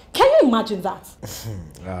bra. Can you imagine that?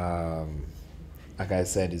 Like I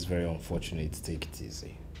said, it's very unfortunate. Take it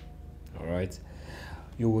easy. Alright?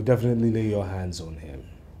 You will definitely lay your hands on him.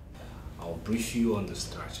 I'll brief you on the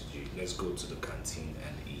strategy. Let's go to the canteen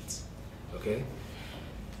and eat. Okay?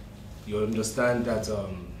 You understand that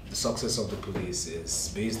the success of the police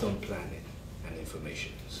is based on planning and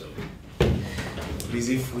information. So, please,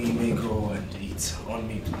 if we may go and eat. On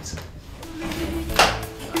me, please.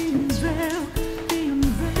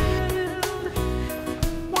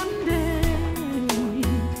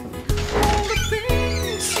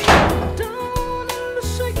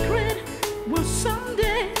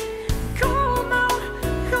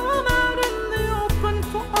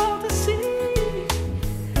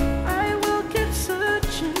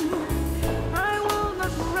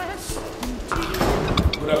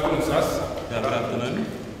 Good afternoon, sirs. Good afternoon.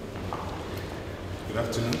 Good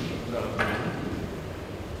afternoon.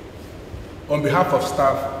 On behalf of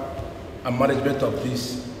staff and management of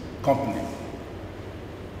this company,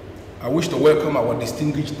 I wish to welcome our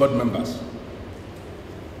distinguished board members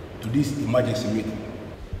to this emergency meeting.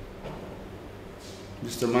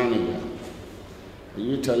 Mr. Manager, are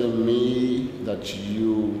you telling me that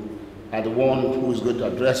you are the one who is going to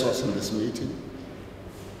address us in this meeting?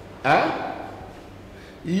 Huh?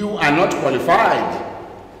 You are not qualified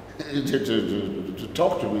to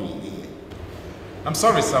talk to me. I'm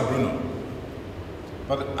sorry, Sir Bruno,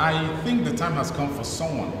 but I think the time has come for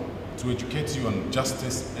someone to educate you on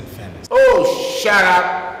justice and fairness. Oh, shut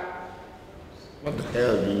up! What the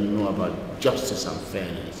hell do you know about justice and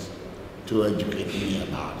fairness to educate me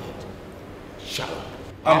about it? Shut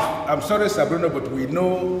up. I'm sorry, Sir Bruno, but we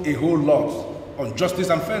know a whole lot on justice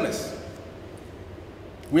and fairness.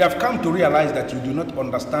 We have come to realize that you do not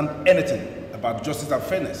understand anything about justice and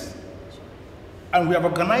fairness. And we have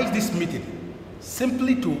organized this meeting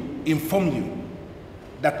simply to inform you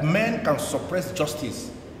that men can suppress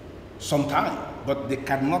justice sometime, but they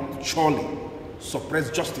cannot surely suppress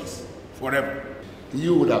justice forever.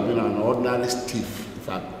 You would have been an ordinary thief if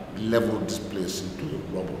I leveled this place into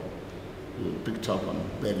rubble. You picked up and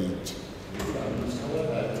buried it.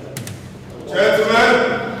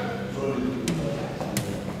 Gentlemen!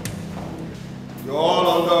 You're all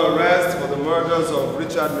under arrest for the murders of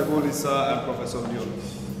Richard Nebulisa and Professor Leon,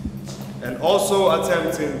 and also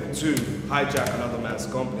attempting to hijack another man's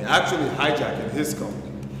company, actually hijacking his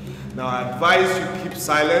company. Now I advise you keep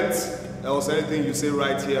silent, else anything you say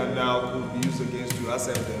right here and now will be used against you as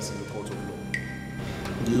evidence in the court of law.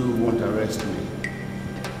 You won't arrest me.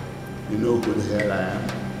 You know who the hell I am?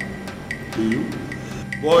 Do you?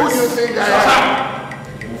 Boys, who do you think I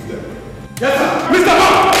am? Move them. Yes, sir. Mr.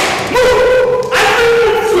 Hall, move!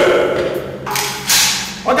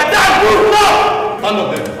 Oga, down! Move now! None of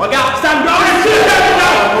them. Oga, stand down!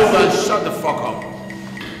 Move and shut the fuck up.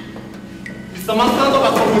 Mr. Man, stand up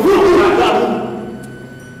and come with me.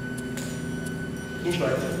 Move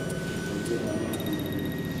right.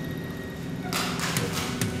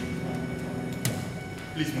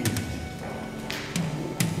 Please move.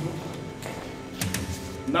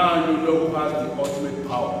 Now you know who has the ultimate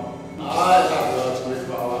power. I have the ultimate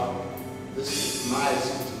power. This is my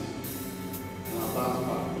city. And I'm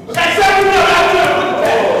bound to I said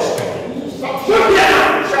you stop. Shoot me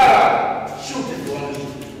now! Shut up! Shoot if you want to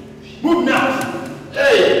shoot. Move now!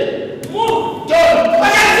 Hey! Move! Don't!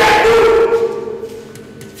 I said move!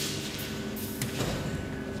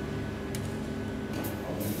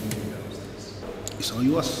 It's all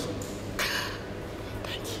yours.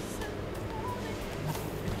 Thank you.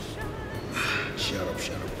 Shut up,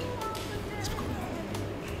 shut up.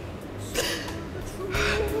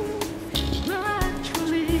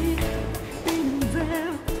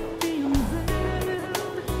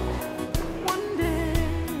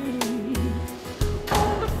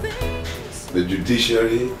 The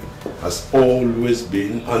judiciary has always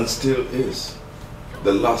been and still is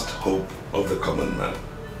the last hope of the common man.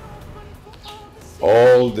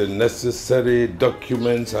 All the necessary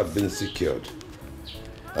documents have been secured.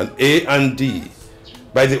 And A&D,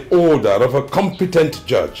 by the order of a competent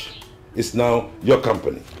judge, is now your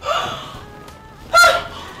company.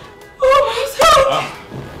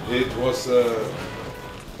 It was a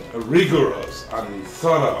rigorous and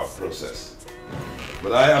thorough process.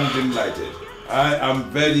 But I am delighted. I am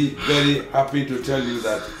very, very happy to tell you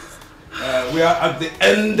that we are at the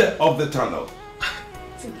end of the tunnel.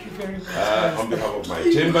 Thank you very much. On behalf of my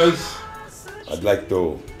chambers, I'd like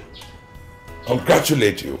to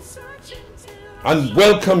congratulate you and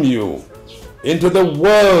welcome you into the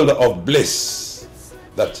world of bliss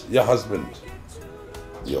that your husband,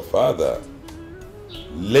 your father,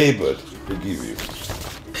 labored to give you.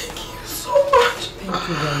 Thank you so much. Thank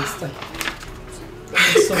you, Minister.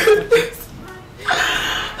 I'm so happy.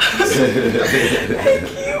 Thank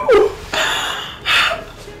you.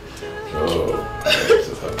 Oh, I'm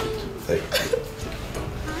so happy too. Thank you.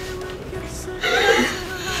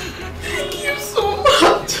 Thank you so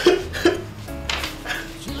much.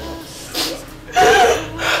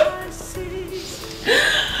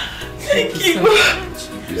 Thank you.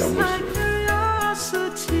 You are most welcome.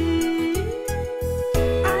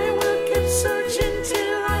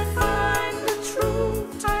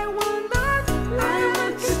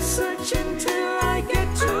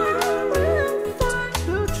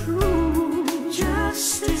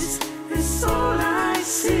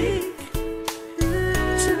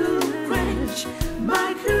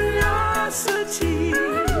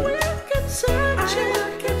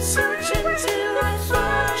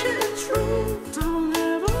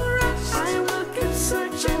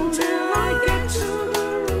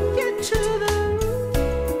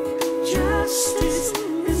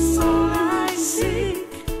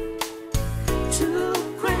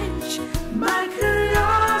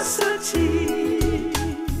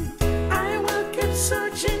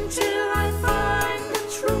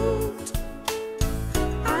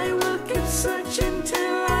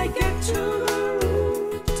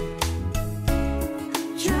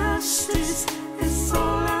 Justice is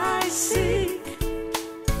all I seek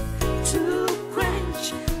to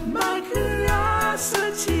quench my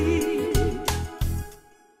curiosity.